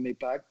in bringing me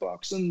back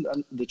boxing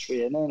and the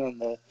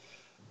training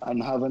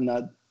and having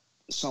that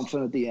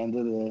something at the end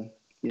of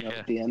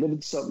at the end of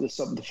it,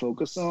 something to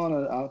focus on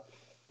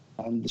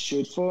and to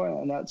shoot for,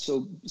 and that.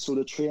 So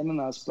the training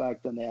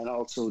aspect, and then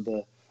also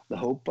the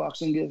hope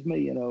boxing gave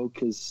me,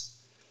 because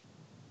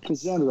I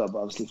ended up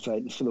obviously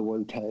fighting for the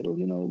world title,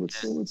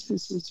 So it's a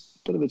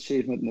bit of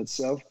achievement in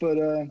itself, but.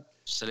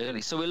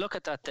 Absolutely. So we look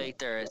at that date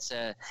there. It's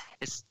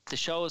the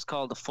show is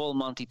called the Full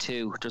Monty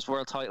 2. There's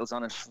world titles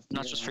on it,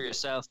 not just for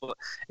yourself, but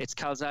it's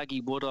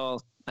Calzaghe,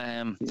 Woodall,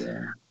 and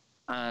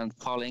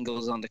Paul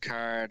Ingalls on the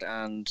card,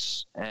 and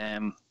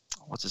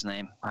what's his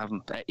name?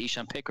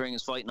 Ishan Pickering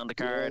is fighting on the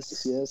card.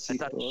 Yes, it's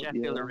at the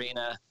Sheffield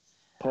Arena.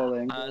 Paul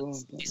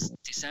Ingalls.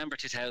 December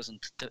 2000.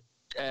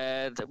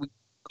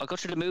 I'll go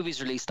through the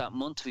movies released that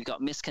month. We've got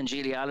Miss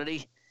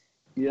Congeniality.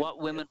 What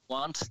Women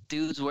Want,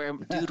 Dude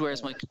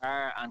Where's My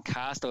Car, and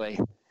Castaway,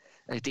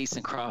 a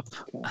decent crop.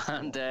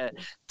 And the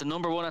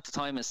number one at the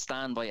time is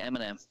Stand by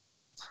Eminem.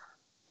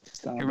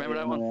 You remember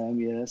that one?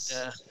 Yes.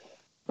 Yeah.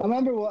 I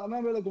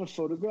remember looking at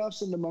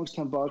photographs in the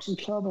Monkstown Boxing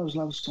Club. I was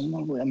like,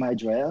 am I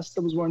dressed?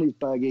 I was wearing these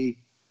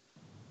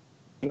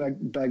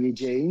baggy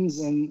jeans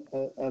and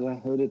a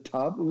hooded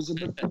top. It was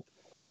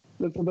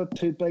looked a bit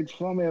too big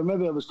for me. Or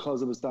maybe it was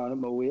because I was down at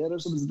my weight or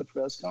something at the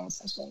press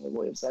conference. I was going,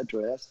 why was I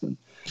dressed?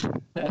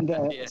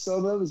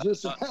 So that was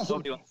just...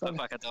 Somebody wants to look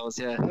back at those,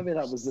 Maybe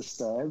that was the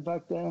style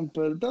back then.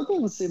 But that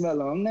doesn't seem that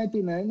long.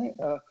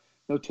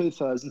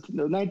 2000.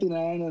 No,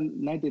 99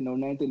 and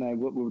 99.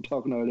 What we were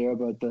talking earlier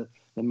about the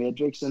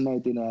Matrix in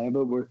 99,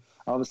 but we're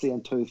obviously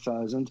in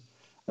 2000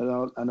 and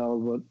all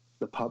what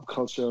the pop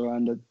culture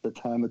around the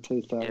time of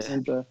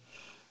 2000. Yeah.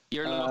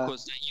 Your look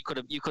was that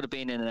you could have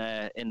been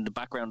in the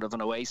background of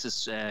an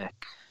Oasis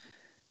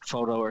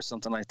photo or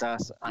something like that.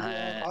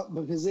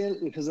 Because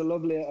I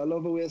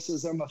love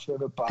Oasis. They're my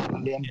favorite band,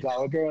 and Liam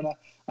Gallagher, and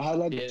I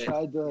had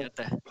tried to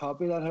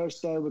copy that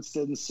hairstyle, which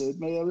didn't suit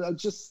me. I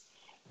just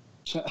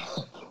trying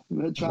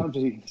to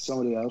be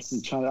somebody else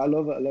and I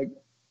love it. Like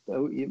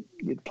you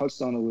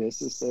touched on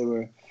Oasis, they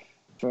were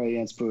very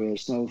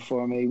inspirational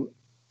for me.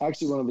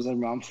 Actually, when I was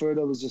in Romford,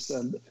 I was just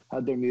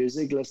had their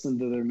music, listening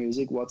to their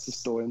music. What's the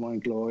Story, My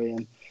Glory,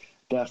 and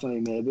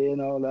Definitely Maybe,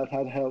 that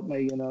had helped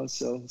me.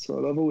 So I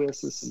love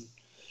Oasis, and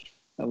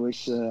I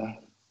wish I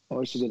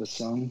did a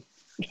song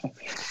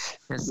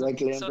like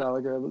Liam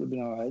Gallagher. It would have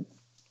been all right.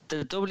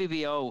 The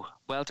WBO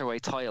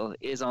welterweight title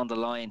is on the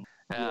line.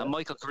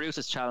 Michael Carruth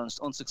has challenged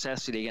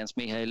unsuccessfully against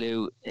Mihail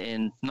Liu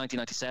in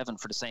 1997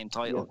 for the same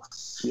title.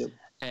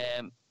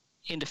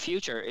 In the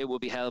future, it will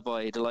be held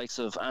by the likes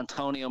of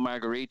Antonio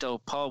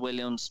Margarito, Paul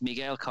Williams,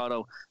 Miguel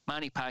Cotto,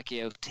 Manny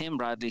Pacquiao, Tim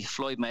Bradley,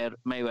 Floyd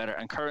Mayweather,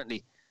 and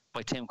currently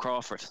by Tim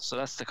Crawford. So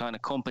that's the kind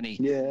of company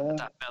that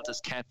belt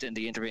has kept in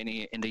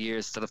the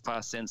years that have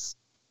passed since.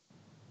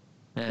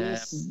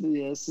 Yes,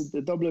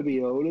 the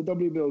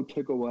WBO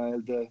took a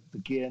while to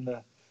gain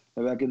the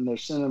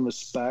recognition and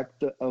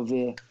respect of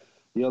the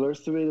other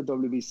three, the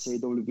WBC,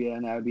 WBA,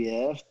 and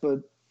IBF.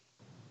 But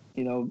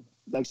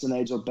like Sir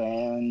Nigel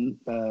Benn,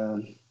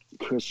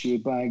 Chris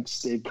Eubank,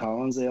 Steve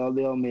Collins, they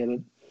all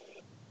made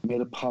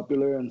it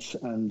popular, and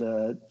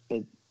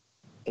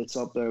it's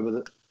up there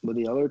with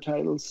the other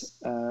titles.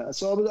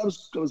 So I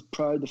was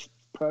proud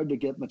to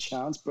get my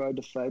chance, proud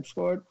to fight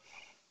for it.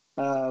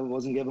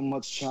 Wasn't given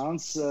much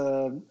chance.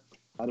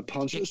 Had a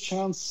puncher's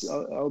chance,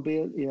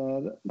 albeit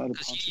you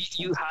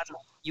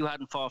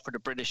hadn't fought for the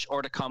British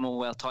or the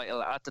Commonwealth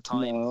title at the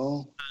time.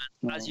 No.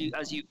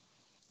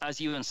 As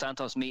you and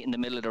Santos meet in the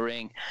middle of the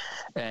ring,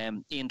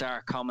 Ian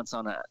Dark comments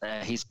on it.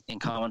 He's in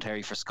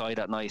commentary for Sky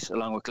that night,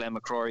 along with Glenn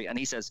McCrory, and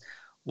he says,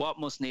 "What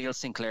must Neil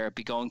Sinclair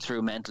be going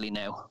through mentally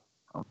now?"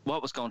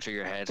 What was going through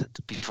your head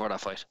before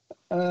that fight?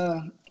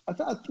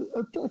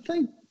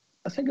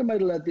 I think I might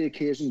have let the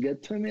occasion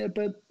get to me a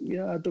bit.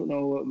 I don't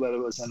know whether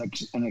it was an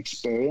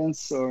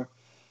experience or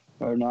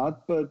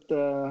not, but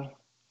I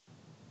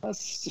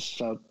just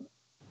felt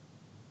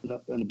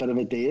in a bit of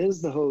a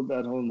daze that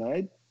whole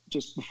night,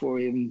 just before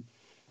even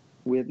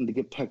waiting to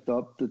get picked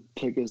up to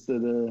take us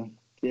to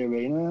the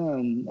arena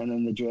and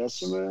in the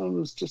dressing room. It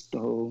was just the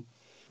whole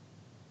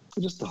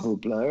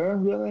blur,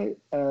 really.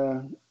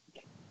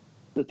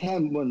 The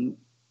time when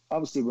I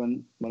was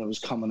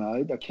coming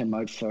out, I came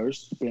out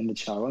first, being the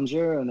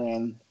challenger, and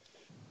then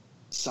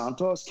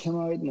Santos came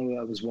out, and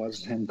I was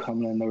watching him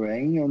coming in the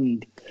ring,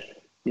 and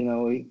he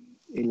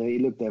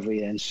looked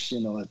every inch,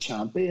 a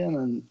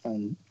champion,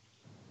 and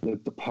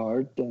looked the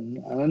part,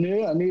 and I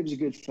knew he was a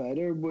good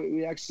fighter.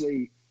 We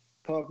actually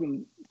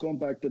going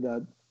back to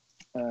that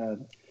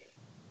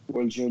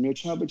World Junior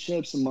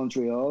Championships in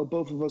Montreal,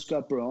 both of us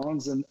got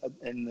bronze in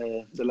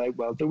the light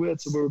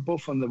welterweight, so we were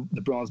both on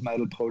the bronze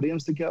medal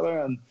podiums together.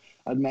 And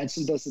I'd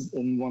mentioned this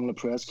in one of the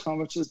press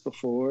conferences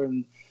before,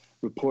 and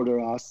reporter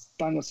asked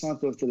Daniel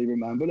Santos, did he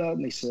remember that?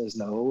 And he says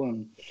no,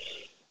 and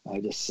I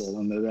just said,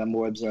 well, maybe I'm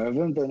more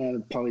observant. And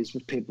then probably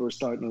people were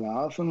starting to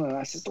laugh, and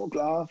I said, don't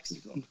laugh, because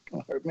it's going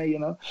to hurt me,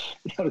 you're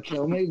going to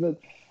kill me.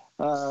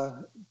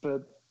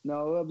 But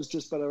no, it was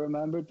just that I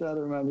remembered that. I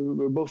remember we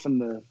were both in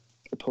the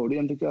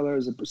podium together,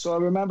 so I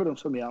remembered him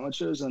from the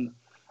amateurs, and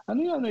I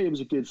knew he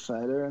was a good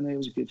fighter.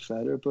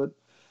 But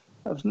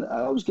I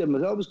always give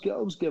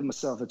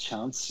myself a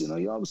chance.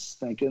 You always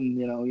thinking,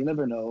 you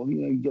never know.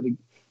 You got to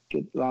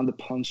get land a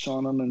punch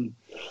on him, and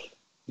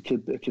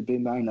it could be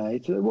my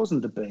night. It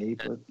wasn't to be,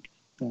 but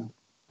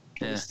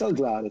I'm still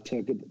glad I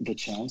took the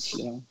chance.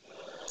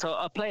 So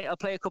I'll play a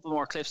couple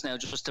more clips now,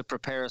 just to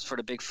prepare us for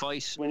the big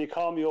fight. When you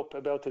called me up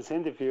about this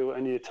interview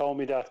and you told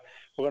me that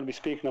we're going to be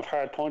speaking of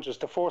hard punches,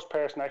 the first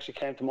person that actually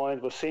came to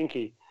mind was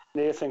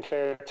Neil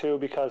Sinclair too,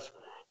 because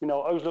I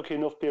was lucky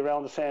enough to be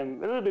around a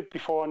little bit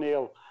before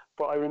Neil,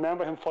 but I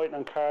remember him fighting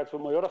on cards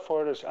with my other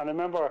fighters, and I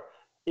remember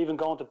even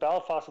going to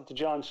Belfast up to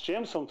John's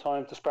gym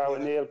sometime to spar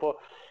with Neil. But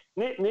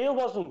Neil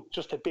wasn't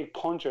just a big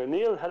puncher.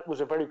 Neil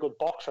was a very good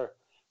boxer.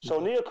 So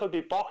Neil could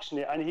be boxing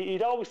you, and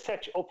he'd always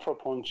set you up for a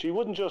punch. He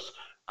wouldn't just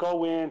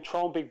go in,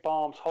 throw big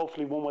bombs,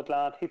 hopefully one would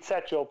land. He'd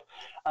set you up,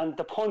 and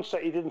the punch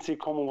that he didn't see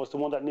coming was the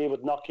one that Neil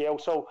would knock you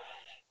out. So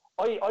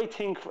I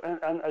think,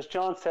 and as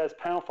John says,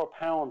 pound for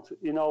pound,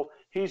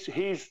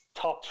 he's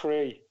top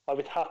three, I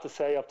would have to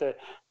say, of the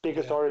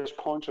biggest Irish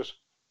punchers.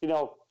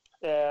 I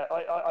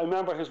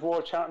remember his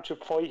world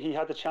championship fight. He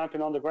had the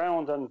champion on the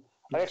ground, and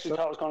I actually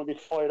thought it was going to be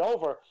fight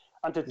over.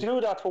 And to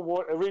do that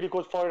for a really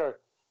good fighter,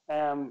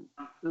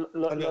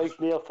 like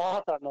Neil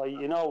fought that night,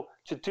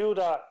 to do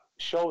that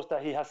shows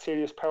that he has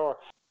serious power.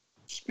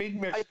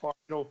 Speed makes part.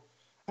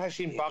 I've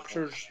seen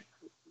boxers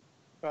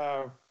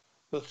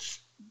with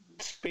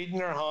speed in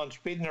their hands,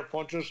 speed in their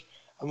punches,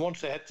 and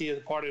once they hit the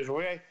part is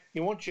away.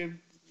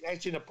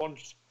 I've seen a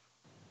punch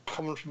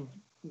coming from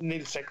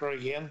Neil Sinclair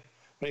again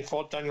when he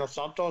fought Daniel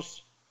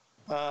Santos.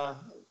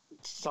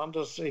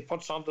 He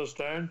put Santos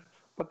down,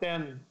 but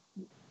then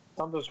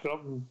Santos got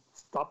up and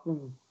stopped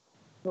him.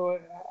 So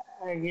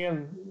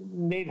again,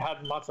 Neil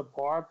had massive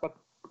power, but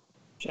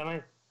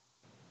Jenny,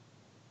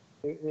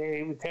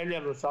 he would tell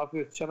you himself,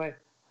 Jenny,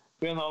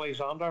 Wayne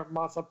Alexander,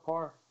 massive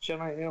power.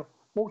 Jenny,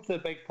 most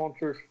of the big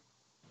punchers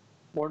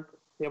weren't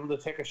able to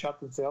take a shot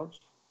themselves.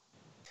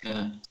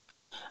 Yeah.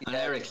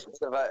 Eric,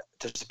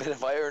 there's a bit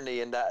of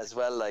irony in that as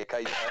well. Like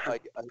I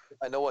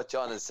know what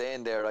John is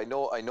saying there. I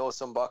know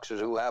some boxers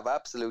who have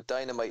absolute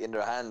dynamite in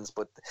their hands,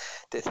 but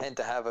they tend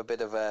to have a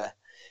bit of a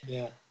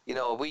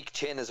a weak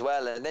chin as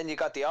well. And then you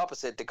got the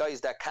opposite. The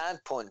guys that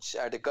can't punch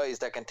are the guys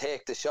that can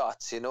take the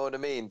shots. You know what I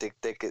mean?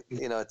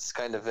 It's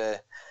kind of a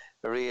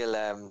real.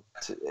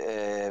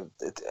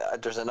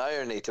 There's an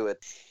irony to it.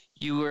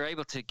 You were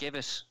able to give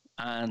it,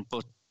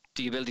 but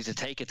the ability to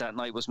take it that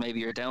night was maybe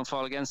your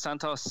downfall against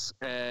Santos.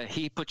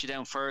 He put you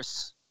down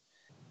first,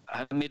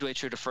 midway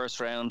through the first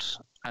round,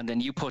 and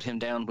then you put him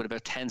down with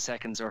about 10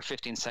 seconds or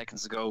 15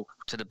 seconds to go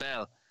to the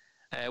bell.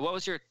 What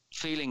was your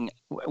feeling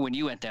when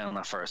you went down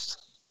at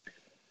first?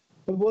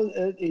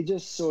 He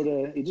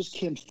just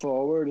came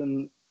forward,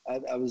 and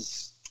I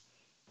was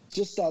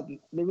just that.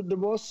 There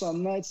was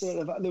some nights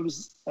there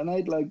was a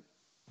night like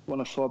when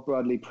I fought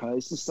Bradley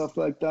Price and stuff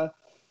like that.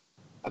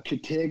 I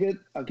could take it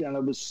again. I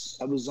was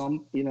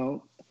on,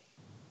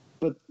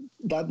 but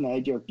that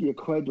night you're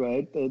quite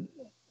right.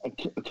 I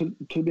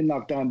could be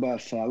knocked down by a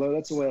fella.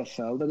 That's the way I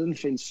felt. I didn't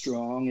feel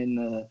strong in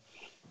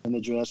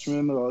the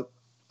dressing room.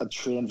 I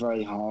trained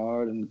very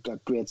hard and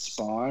got great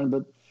sparring,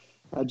 but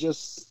I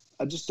just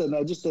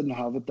didn't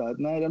have it that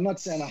night. I'm not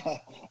saying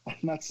I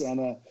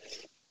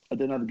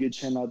didn't have a good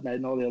chin that night,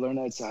 and all the other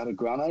nights I had a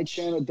granite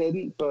chin. I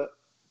didn't, but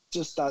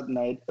just that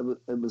night it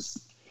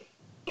was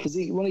because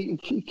when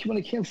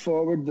he came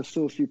forward to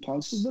throw a few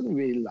punches, it didn't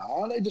really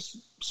land. I just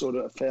sort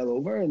of fell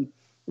over, and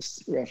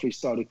the referee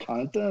started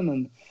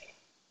counting,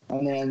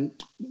 and then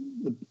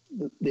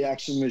the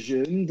action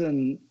resumed,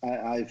 and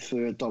I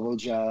threw a double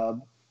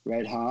jab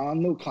right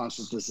hand, no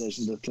conscious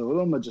decision to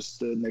throw him. I just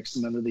stood next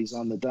minute he's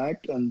on the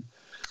deck and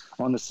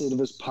on the seat of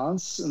his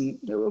pants, and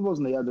I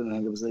didn't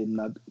think it was even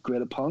that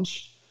great a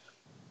punch.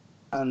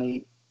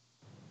 And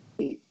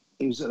he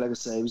was, like I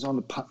say, he was on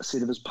the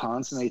seat of his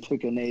pants, and he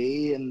took a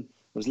knee and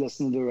was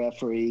listening to the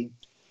referee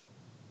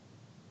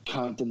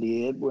counting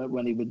the 8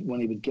 when he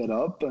would get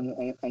up,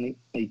 and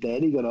he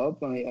did. He got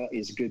up, and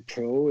he's a good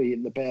pro.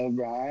 The bell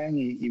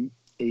rang.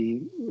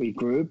 He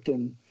regrouped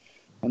and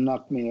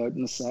knocked me out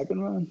in the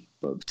second round.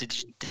 But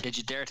did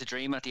you dare to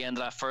dream at the end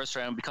of that first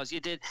round? Because you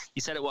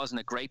said it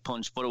wasn't a great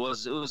punch, but it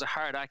was a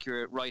hard,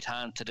 accurate right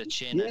hand to the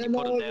chin, and you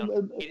put him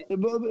down. It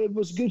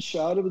was a good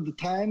shot. It was the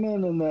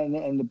timing and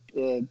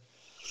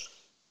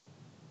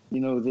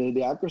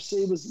the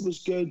accuracy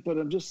was good. But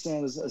I'm just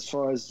saying, as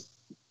far as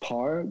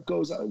power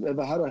goes, if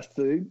I had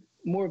threw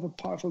more of a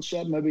powerful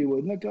shot, maybe he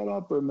wouldn't have got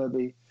up, or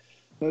maybe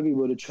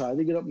would have tried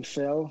to get up and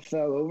fell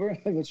over,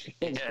 which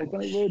I was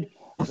hoping he would.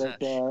 But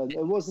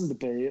it wasn't the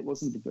be. It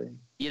wasn't the be.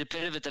 You had a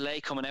bit of a delay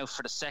coming out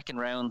for the second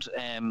round.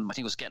 I think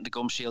it was getting the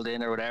gum shield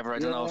in or whatever. I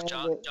don't know if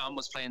John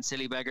was playing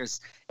silly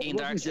beggars. Ian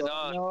Dark said,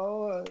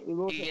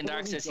 Ian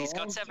Dark says he's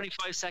got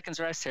 75 seconds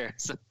rest here.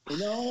 So.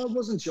 No, it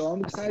wasn't John,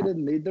 because I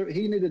didn't need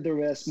he needed the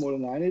rest more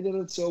than I needed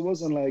it. So it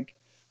wasn't like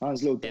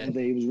Angelo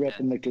Dundee. He was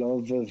ripping the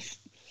glove of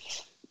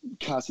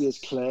Cassius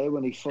Clay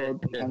when he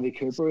fought Henry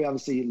Cooper. He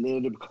obviously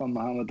later become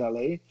Muhammad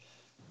Ali.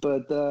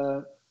 But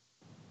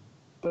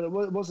it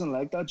wasn't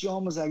like that.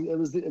 John was like, it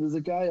was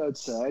the guy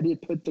outside. He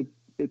put the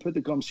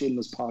gum shield in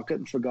his pocket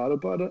and forgot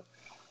about it.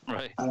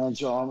 Right. And then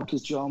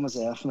because John was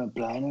effing it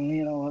blindly,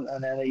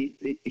 and then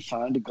he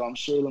found the gum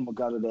shield and we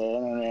got it in,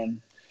 and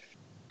then,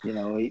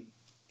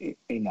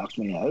 he knocked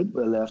me out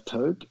with a left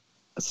hook,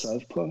 a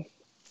southpaw.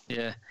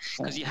 Yeah,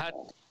 because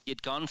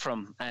you'd gone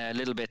from a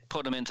little bit,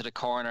 put him into the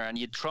corner, and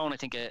you'd thrown, I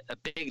think, a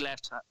big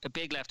left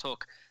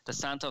hook. The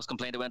Santos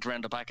complaint that went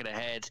around the back of the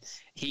head.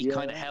 He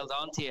kind of held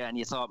on to you, and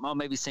you thought,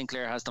 maybe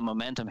Sinclair has the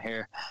momentum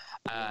here,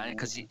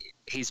 because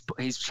he's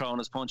throwing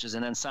his punches,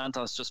 and then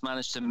Santos just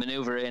managed to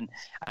maneuver in,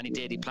 and he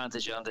did. He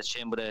planted you on the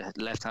chin with a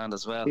left hand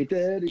as well. He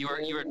did. You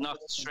were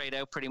knocked straight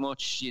out pretty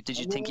much. Did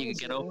you think you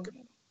could get up?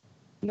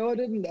 No, I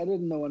didn't. I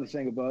didn't know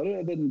anything about it.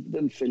 I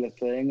didn't feel a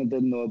thing. I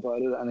didn't know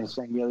about it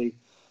anything really.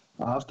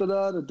 After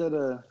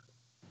that,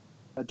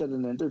 I did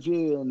an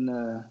interview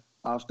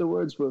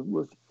afterwards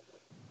with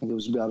I think it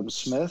was Adam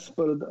Smith,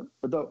 but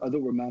I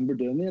don't remember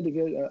doing the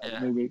interview.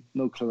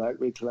 No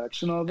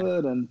recollection of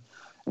it, and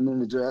in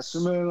the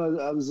dressing room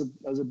I was a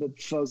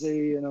bit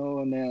fuzzy,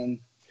 and then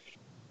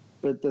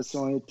a bit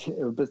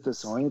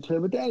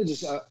disoriented. But then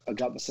I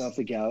got myself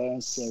together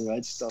and said,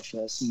 right, stuff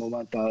this, and we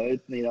went out.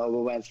 We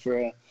went for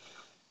an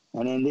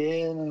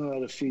Indian and we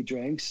had a few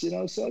drinks, so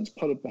I just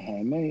put it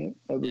behind me.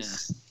 It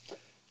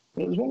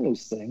was one of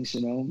those things,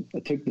 I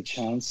took the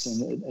chance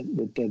and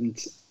it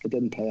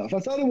didn't pay off. I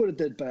thought I would have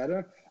did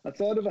better. I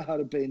thought if I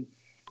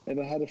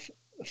had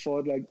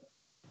fought like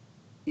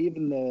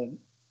even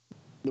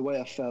the way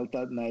I felt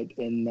that night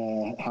in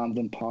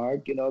Hampden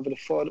Park, if I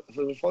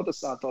fought the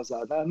Santos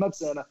that night, I'm not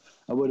saying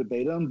I would have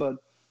beat him, but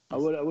I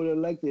would have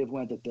liked to have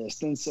went the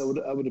distance. I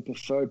would have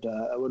preferred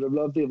that. I would have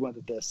loved to have went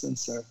the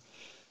distance,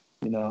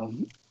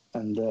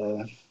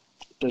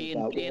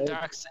 Ian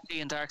Dark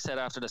said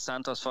after the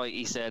Santos fight,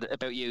 he said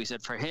about you,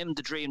 for him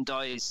the dream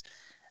dies.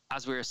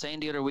 As we were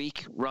saying the other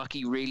week,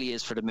 Rocky really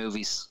is for the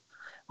movies,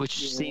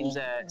 which seems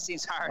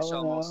harsh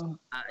almost.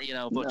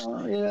 But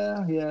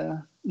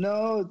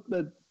no,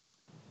 but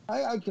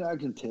I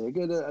can take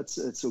it.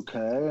 It's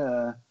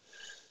okay.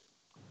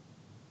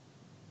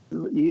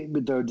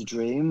 But they're the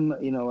dream.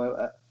 We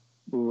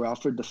were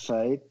offered the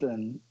fight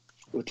and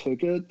we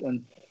took it,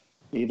 and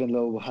even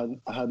though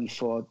I hadn't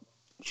fought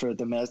for a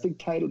domestic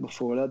title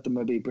before that, to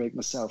maybe break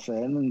myself in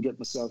and get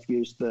myself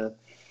used to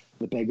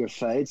the bigger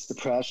fights, the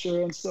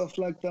pressure and stuff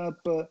like that.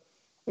 But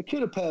it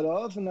could have paid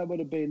off, and that would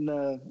have been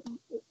a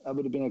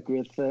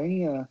great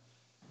thing.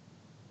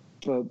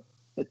 But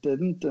it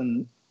didn't,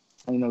 and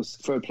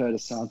fair play to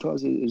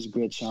Santos. He was a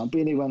great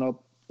champion. He went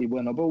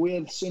up a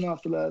weight soon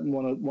after that and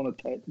won a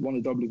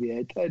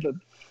WBA title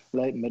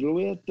light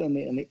middleweight,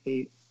 and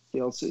he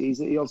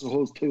also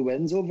holds 2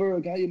 wins over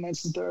a guy you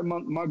mentioned there,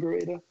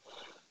 Margarita.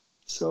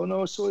 So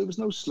he was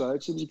no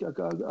slouch. He was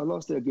I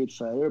lost a good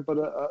fighter, but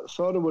I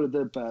thought I would have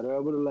did better. I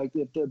would have liked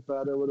it did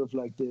better. I would have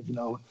liked it,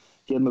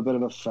 give him a bit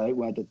of a fight,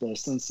 went the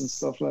distance and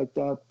stuff like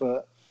that.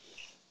 But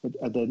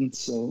I didn't.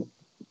 So,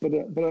 but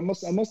I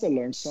must have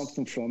learned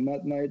something from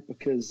that night,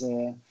 because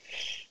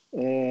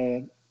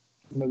maybe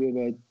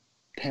about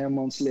 10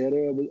 months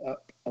later,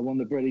 I won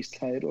the British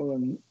title,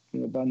 and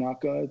by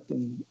knockout,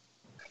 and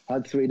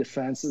had 3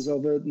 defenses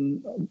of it,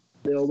 and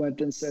they all went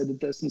inside the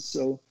distance.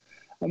 So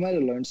I might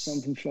have learned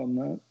something from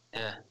that.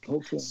 Yeah.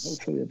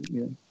 Hopefully,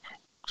 yeah.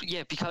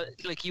 Yeah, because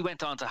you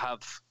went on to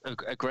have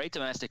a great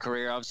domestic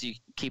career, obviously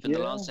keeping the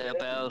Lonsdale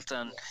belt,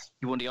 and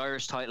you won the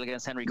Irish title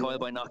against Henry Coyle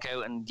by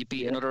knockout, and you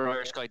beat another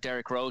Irish guy,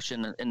 Derek Roche,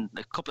 in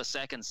a couple of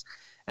seconds.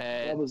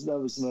 That was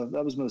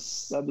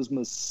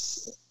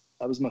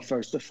my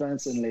first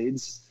defence in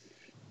Leeds,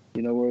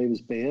 where he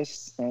was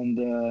based, and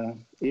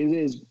he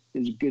was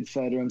a good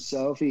fighter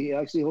himself. He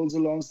actually holds a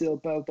Lonsdale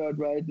belt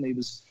outright, and he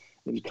was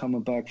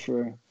coming back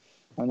for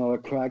another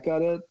crack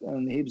at it,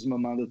 and he was my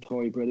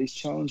mandatory British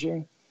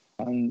challenger.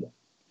 And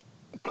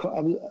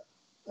I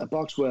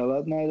boxed well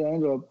that night. I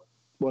ended up,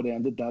 what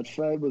ended that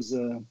fight was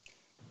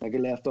like a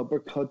left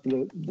uppercut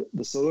to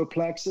the solar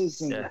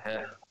plexus, and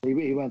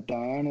he went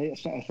down. I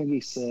think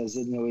he says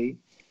that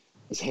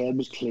his head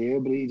was clear,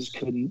 but he just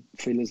couldn't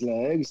feel his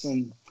legs,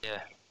 and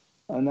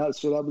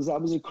that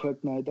was a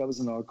quick night. That was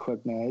another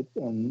quick night,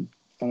 and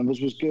it was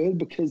good,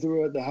 because they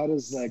had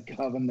us like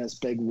having this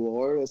big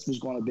war. This was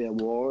going to be a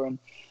war and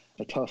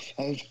a tough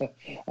fight.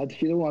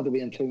 You don't want to be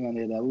in too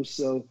many of those.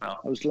 So I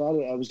was glad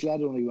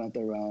it only went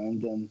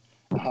around, and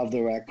I have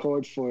the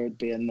record for it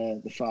being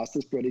the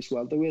fastest British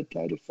welterweight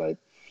title fight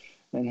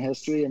in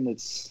history, and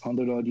its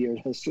 100-odd year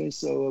history.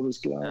 So I was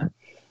glad.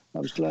 I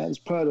was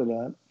proud of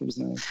that. It was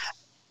nice.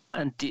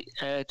 And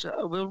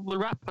we'll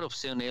wrap it up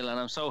soon, Neil. And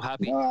I'm so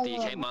happy that you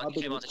came on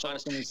to join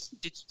us.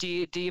 Do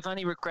you have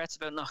any regrets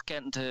about not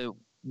getting to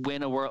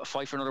win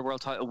fight for another world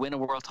title, win a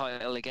world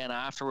title again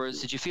afterwards?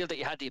 Did you feel that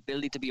you had the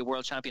ability to be a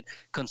world champion,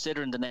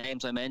 considering the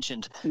names I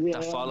mentioned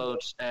that followed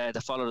as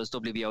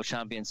WBO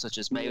champions, such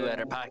as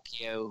Mayweather,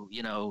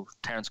 Pacquiao,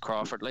 Terence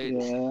Crawford?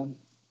 Yeah.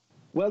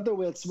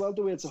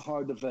 Welterweight's a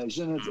hard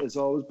division. It's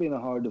always been a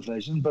hard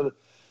division, but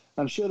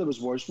I'm sure there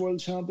was worse world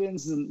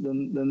champions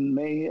than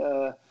me.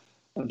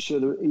 I'm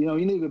sure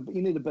you need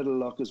a bit of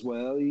luck as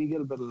well. You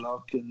get a bit of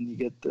luck, and you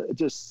get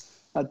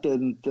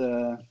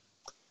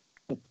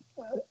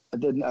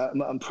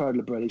I'm proud of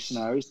the British and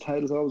Irish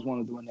titles. I always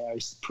wanted to win the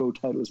Irish pro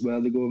title as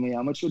well, to go with my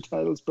amateur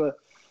titles, but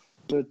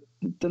to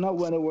not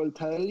win a world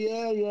title,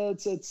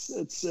 it's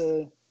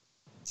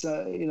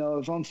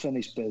I've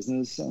unfinished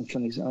business.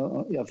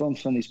 I've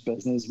unfinished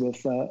business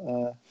with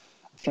that.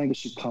 I think I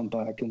should come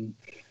back and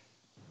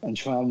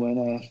try and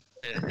win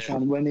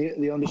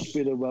the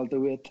undisputed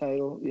welterweight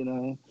title.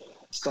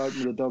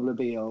 Starting with the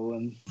WBO,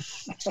 and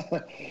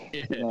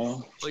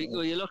Well,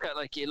 you look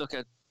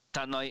at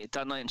that night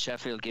in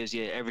Sheffield gives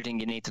you everything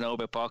you need to know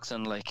about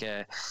boxing.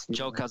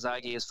 Joe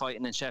Calzaghe is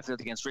fighting in Sheffield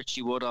against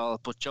Richie Woodall,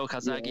 but Joe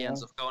Calzaghe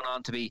ends up going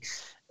on to be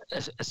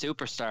a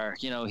superstar.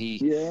 He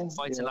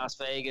fights in Las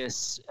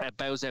Vegas,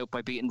 bows out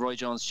by beating Roy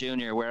Jones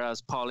Jr.,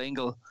 whereas Paul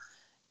Ingle,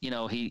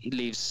 he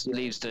leaves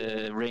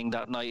the ring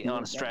that night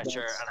on a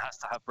stretcher and has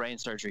to have brain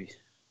surgery.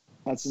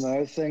 That's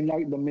another thing.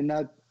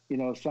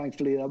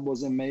 Thankfully that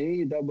wasn't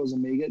me. That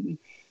wasn't me getting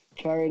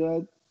carried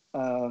out.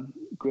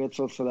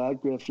 Grateful for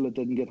that. Grateful it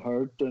didn't get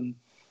hurt, and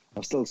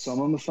I've still some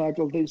of my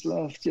faculties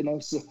left. So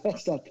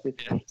it's not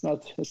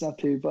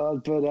too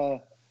bad. But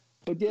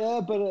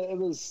it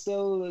was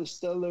there's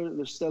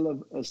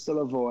still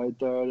a void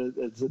there.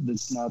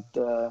 It's not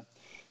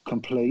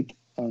complete,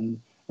 and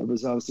it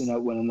was obviously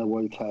not winning the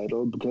world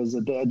title, because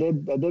I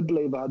did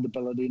believe I had the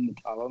ability and the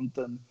talent,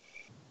 and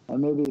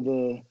maybe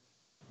the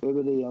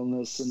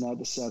illness and that,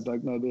 the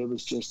setback, maybe it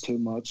was just too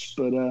much,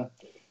 but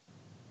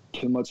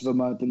too much of a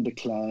mountain to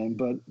climb.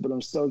 But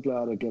I'm still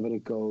glad I give it a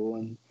go,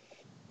 and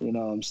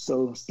I'm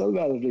still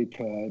relatively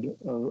proud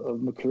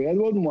of my career. I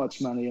wouldn't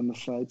watch many of my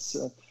fights.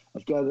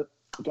 I've got to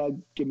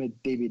give me a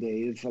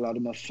DVD of a lot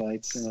of my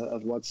fights, and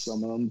I've watched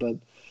some of them, but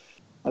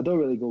I don't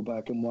really go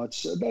back and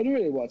watch. I don't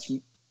really watch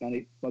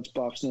much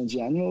boxing in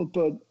general,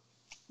 but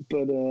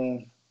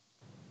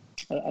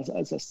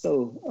I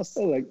still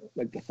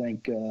like to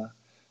think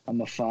I'm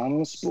a fan of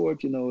the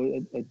sport.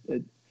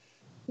 It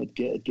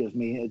gives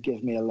me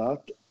a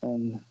lot,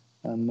 and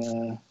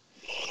who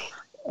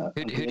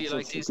do you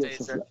like these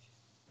days?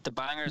 The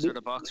bangers or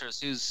the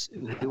boxers?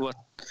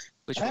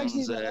 Which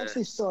ones? I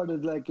actually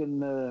started in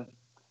the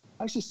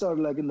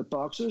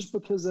boxers,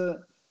 because I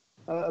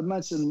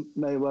mentioned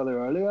Mayweather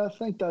earlier. I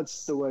think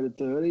that's the way to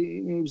do it.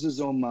 He was his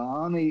own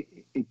man.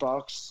 He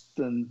boxed,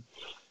 and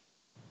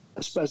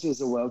especially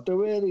as a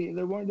welterweight,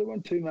 there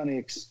weren't too many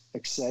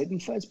exciting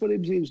fights, but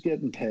he was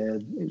getting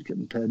paid. He was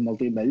getting paid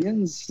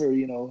multi-millions for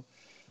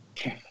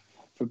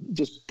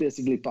just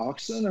basically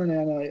boxing. And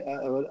then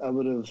I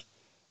would have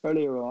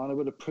earlier on, I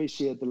would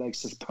appreciate the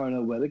likes of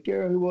Pernell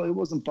Whitaker, who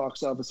wasn't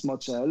box office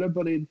much either,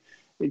 but he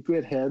had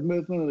great head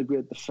movement and a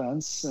great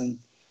defence.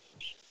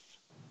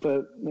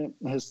 But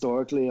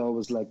historically, I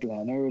always liked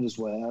Leonard as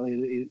well.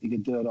 He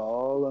could do it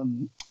all,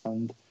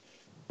 and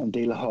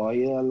De La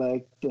Hoya I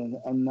liked,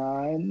 and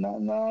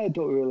now I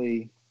don't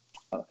really.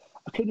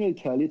 I couldn't really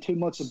tell you too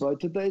much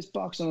about today's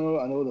boxing.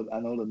 I know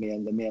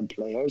the main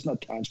players, not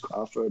Terence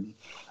Crawford and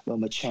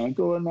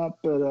Lomachenko and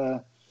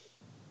that,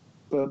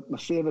 but my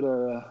favourite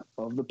era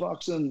of the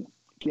boxing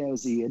again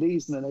was the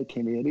 80s and the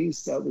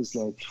 1980s. That was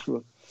like,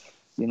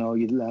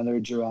 you'd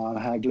Leonard, Duran,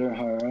 Hagler,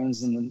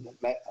 Hearns, and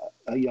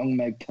a young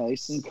Mike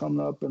Tyson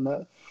coming up, and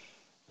that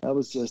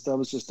was just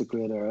a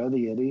great era,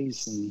 the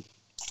 80s,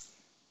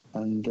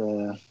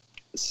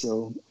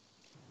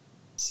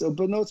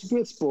 but no, it's a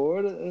great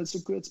sport. It's a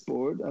great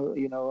sport.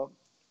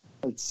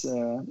 It's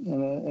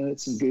and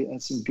it's in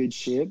good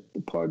shape.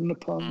 Pardon the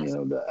pun.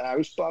 The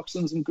Irish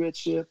boxing's in great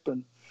shape,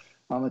 and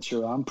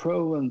amateur and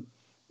pro, and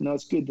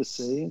it's good to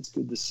see. It's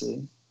good to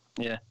see.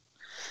 Yeah,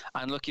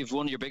 and look, you've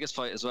won your biggest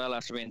fight as well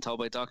after being told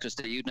by doctors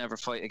that you'd never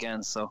fight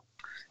again. So.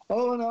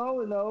 Oh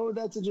no,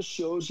 that just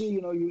shows you.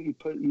 You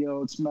put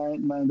it's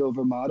mind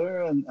over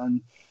matter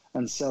and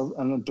self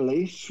and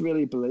belief,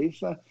 really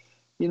belief.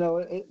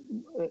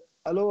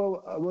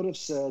 Although I would have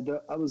said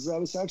that I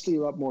was actually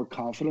a lot more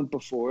confident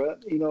before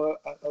it.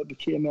 I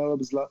became I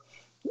was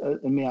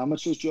in my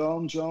amateurs,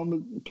 John.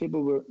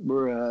 People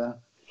were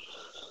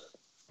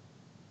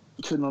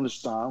couldn't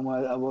understand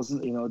why I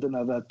wasn't. Didn't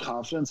have that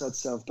confidence, that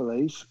self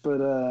belief.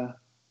 But I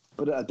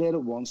did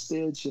at one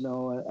stage.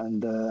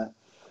 And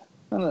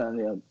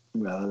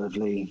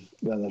relatively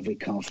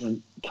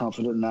confident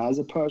now as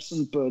a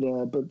person.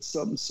 But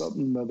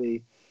something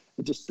maybe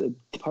it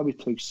probably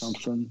took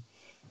something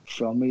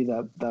from me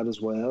that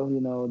as well,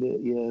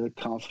 the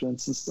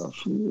confidence and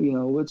stuff,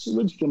 which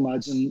you can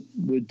imagine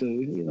would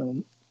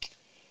do,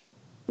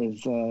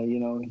 if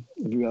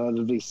you're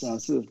relatively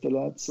sensitive to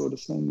that sort of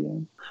thing. Yeah.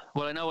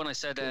 Well, I know when I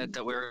said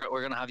that we're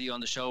going to have you on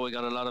the show, we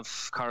got a lot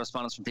of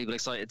correspondence from people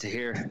excited to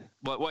hear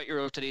what you're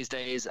up to these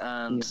days,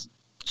 and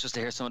just to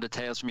hear some of the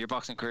tales from your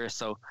boxing career.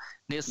 So,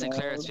 Neil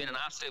Sinclair, it's been an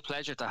absolute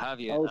pleasure to have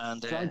you.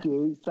 Thank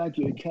you,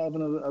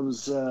 Kevin. I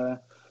was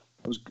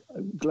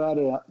glad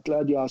you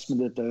asked me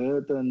to do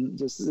it, and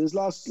just this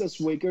last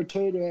week or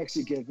two, they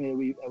actually gave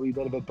me a wee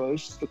bit of a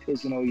boost,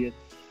 because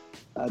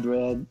I'd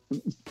read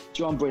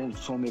John Brennan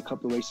phoned me a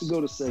couple of weeks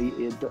ago to say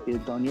he'd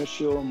done your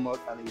show and what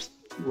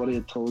he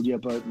had told you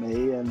about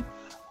me, and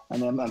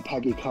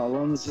Peggy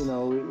Collins,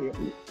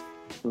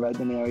 right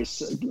in the area,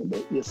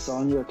 your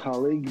son, your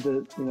colleague,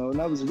 and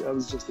that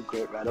was just a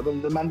great read of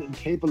him. The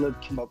people that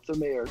came up to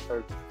me or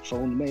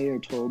phoned me or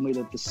told me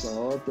that they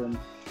saw it, and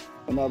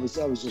that was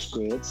just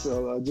great.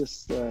 So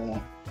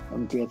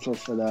I'm grateful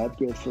for that,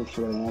 grateful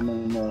for them,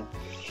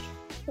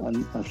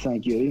 and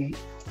thank you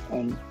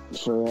and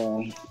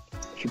for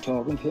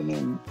talking to me,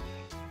 and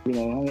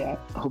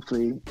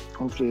hopefully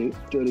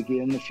do it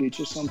again in the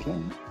future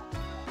sometime.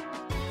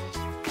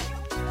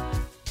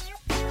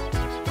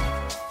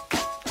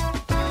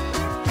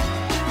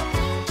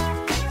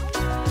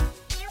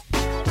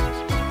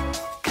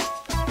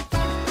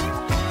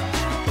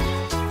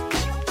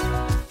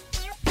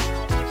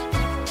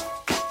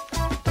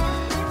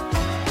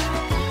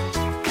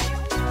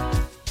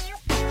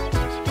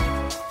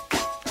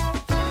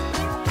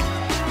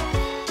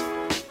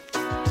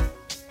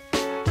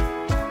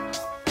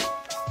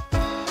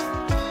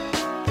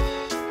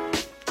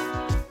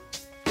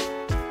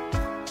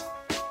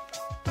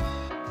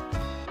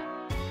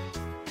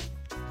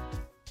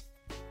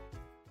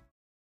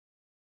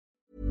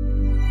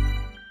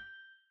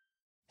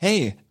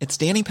 Hey, it's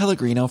Danny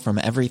Pellegrino from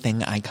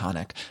Everything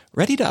Iconic.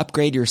 Ready to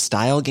upgrade your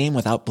style game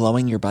without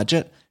blowing your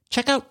budget?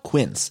 Check out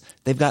Quince.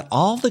 They've got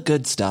all the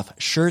good stuff,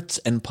 shirts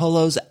and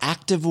polos,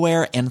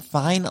 activewear, and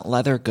fine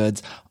leather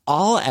goods,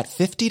 all at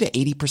 50 to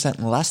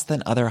 80% less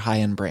than other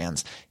high-end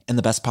brands. And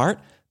the best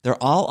part?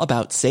 They're all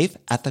about safe,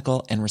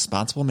 ethical, and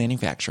responsible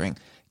manufacturing.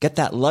 Get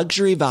that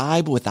luxury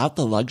vibe without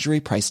the luxury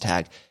price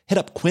tag. Hit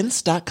up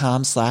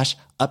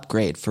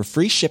quince.com/upgrade for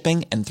free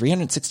shipping and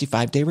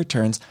 365-day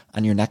returns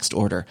on your next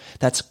order.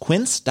 That's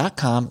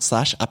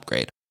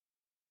quince.com/upgrade.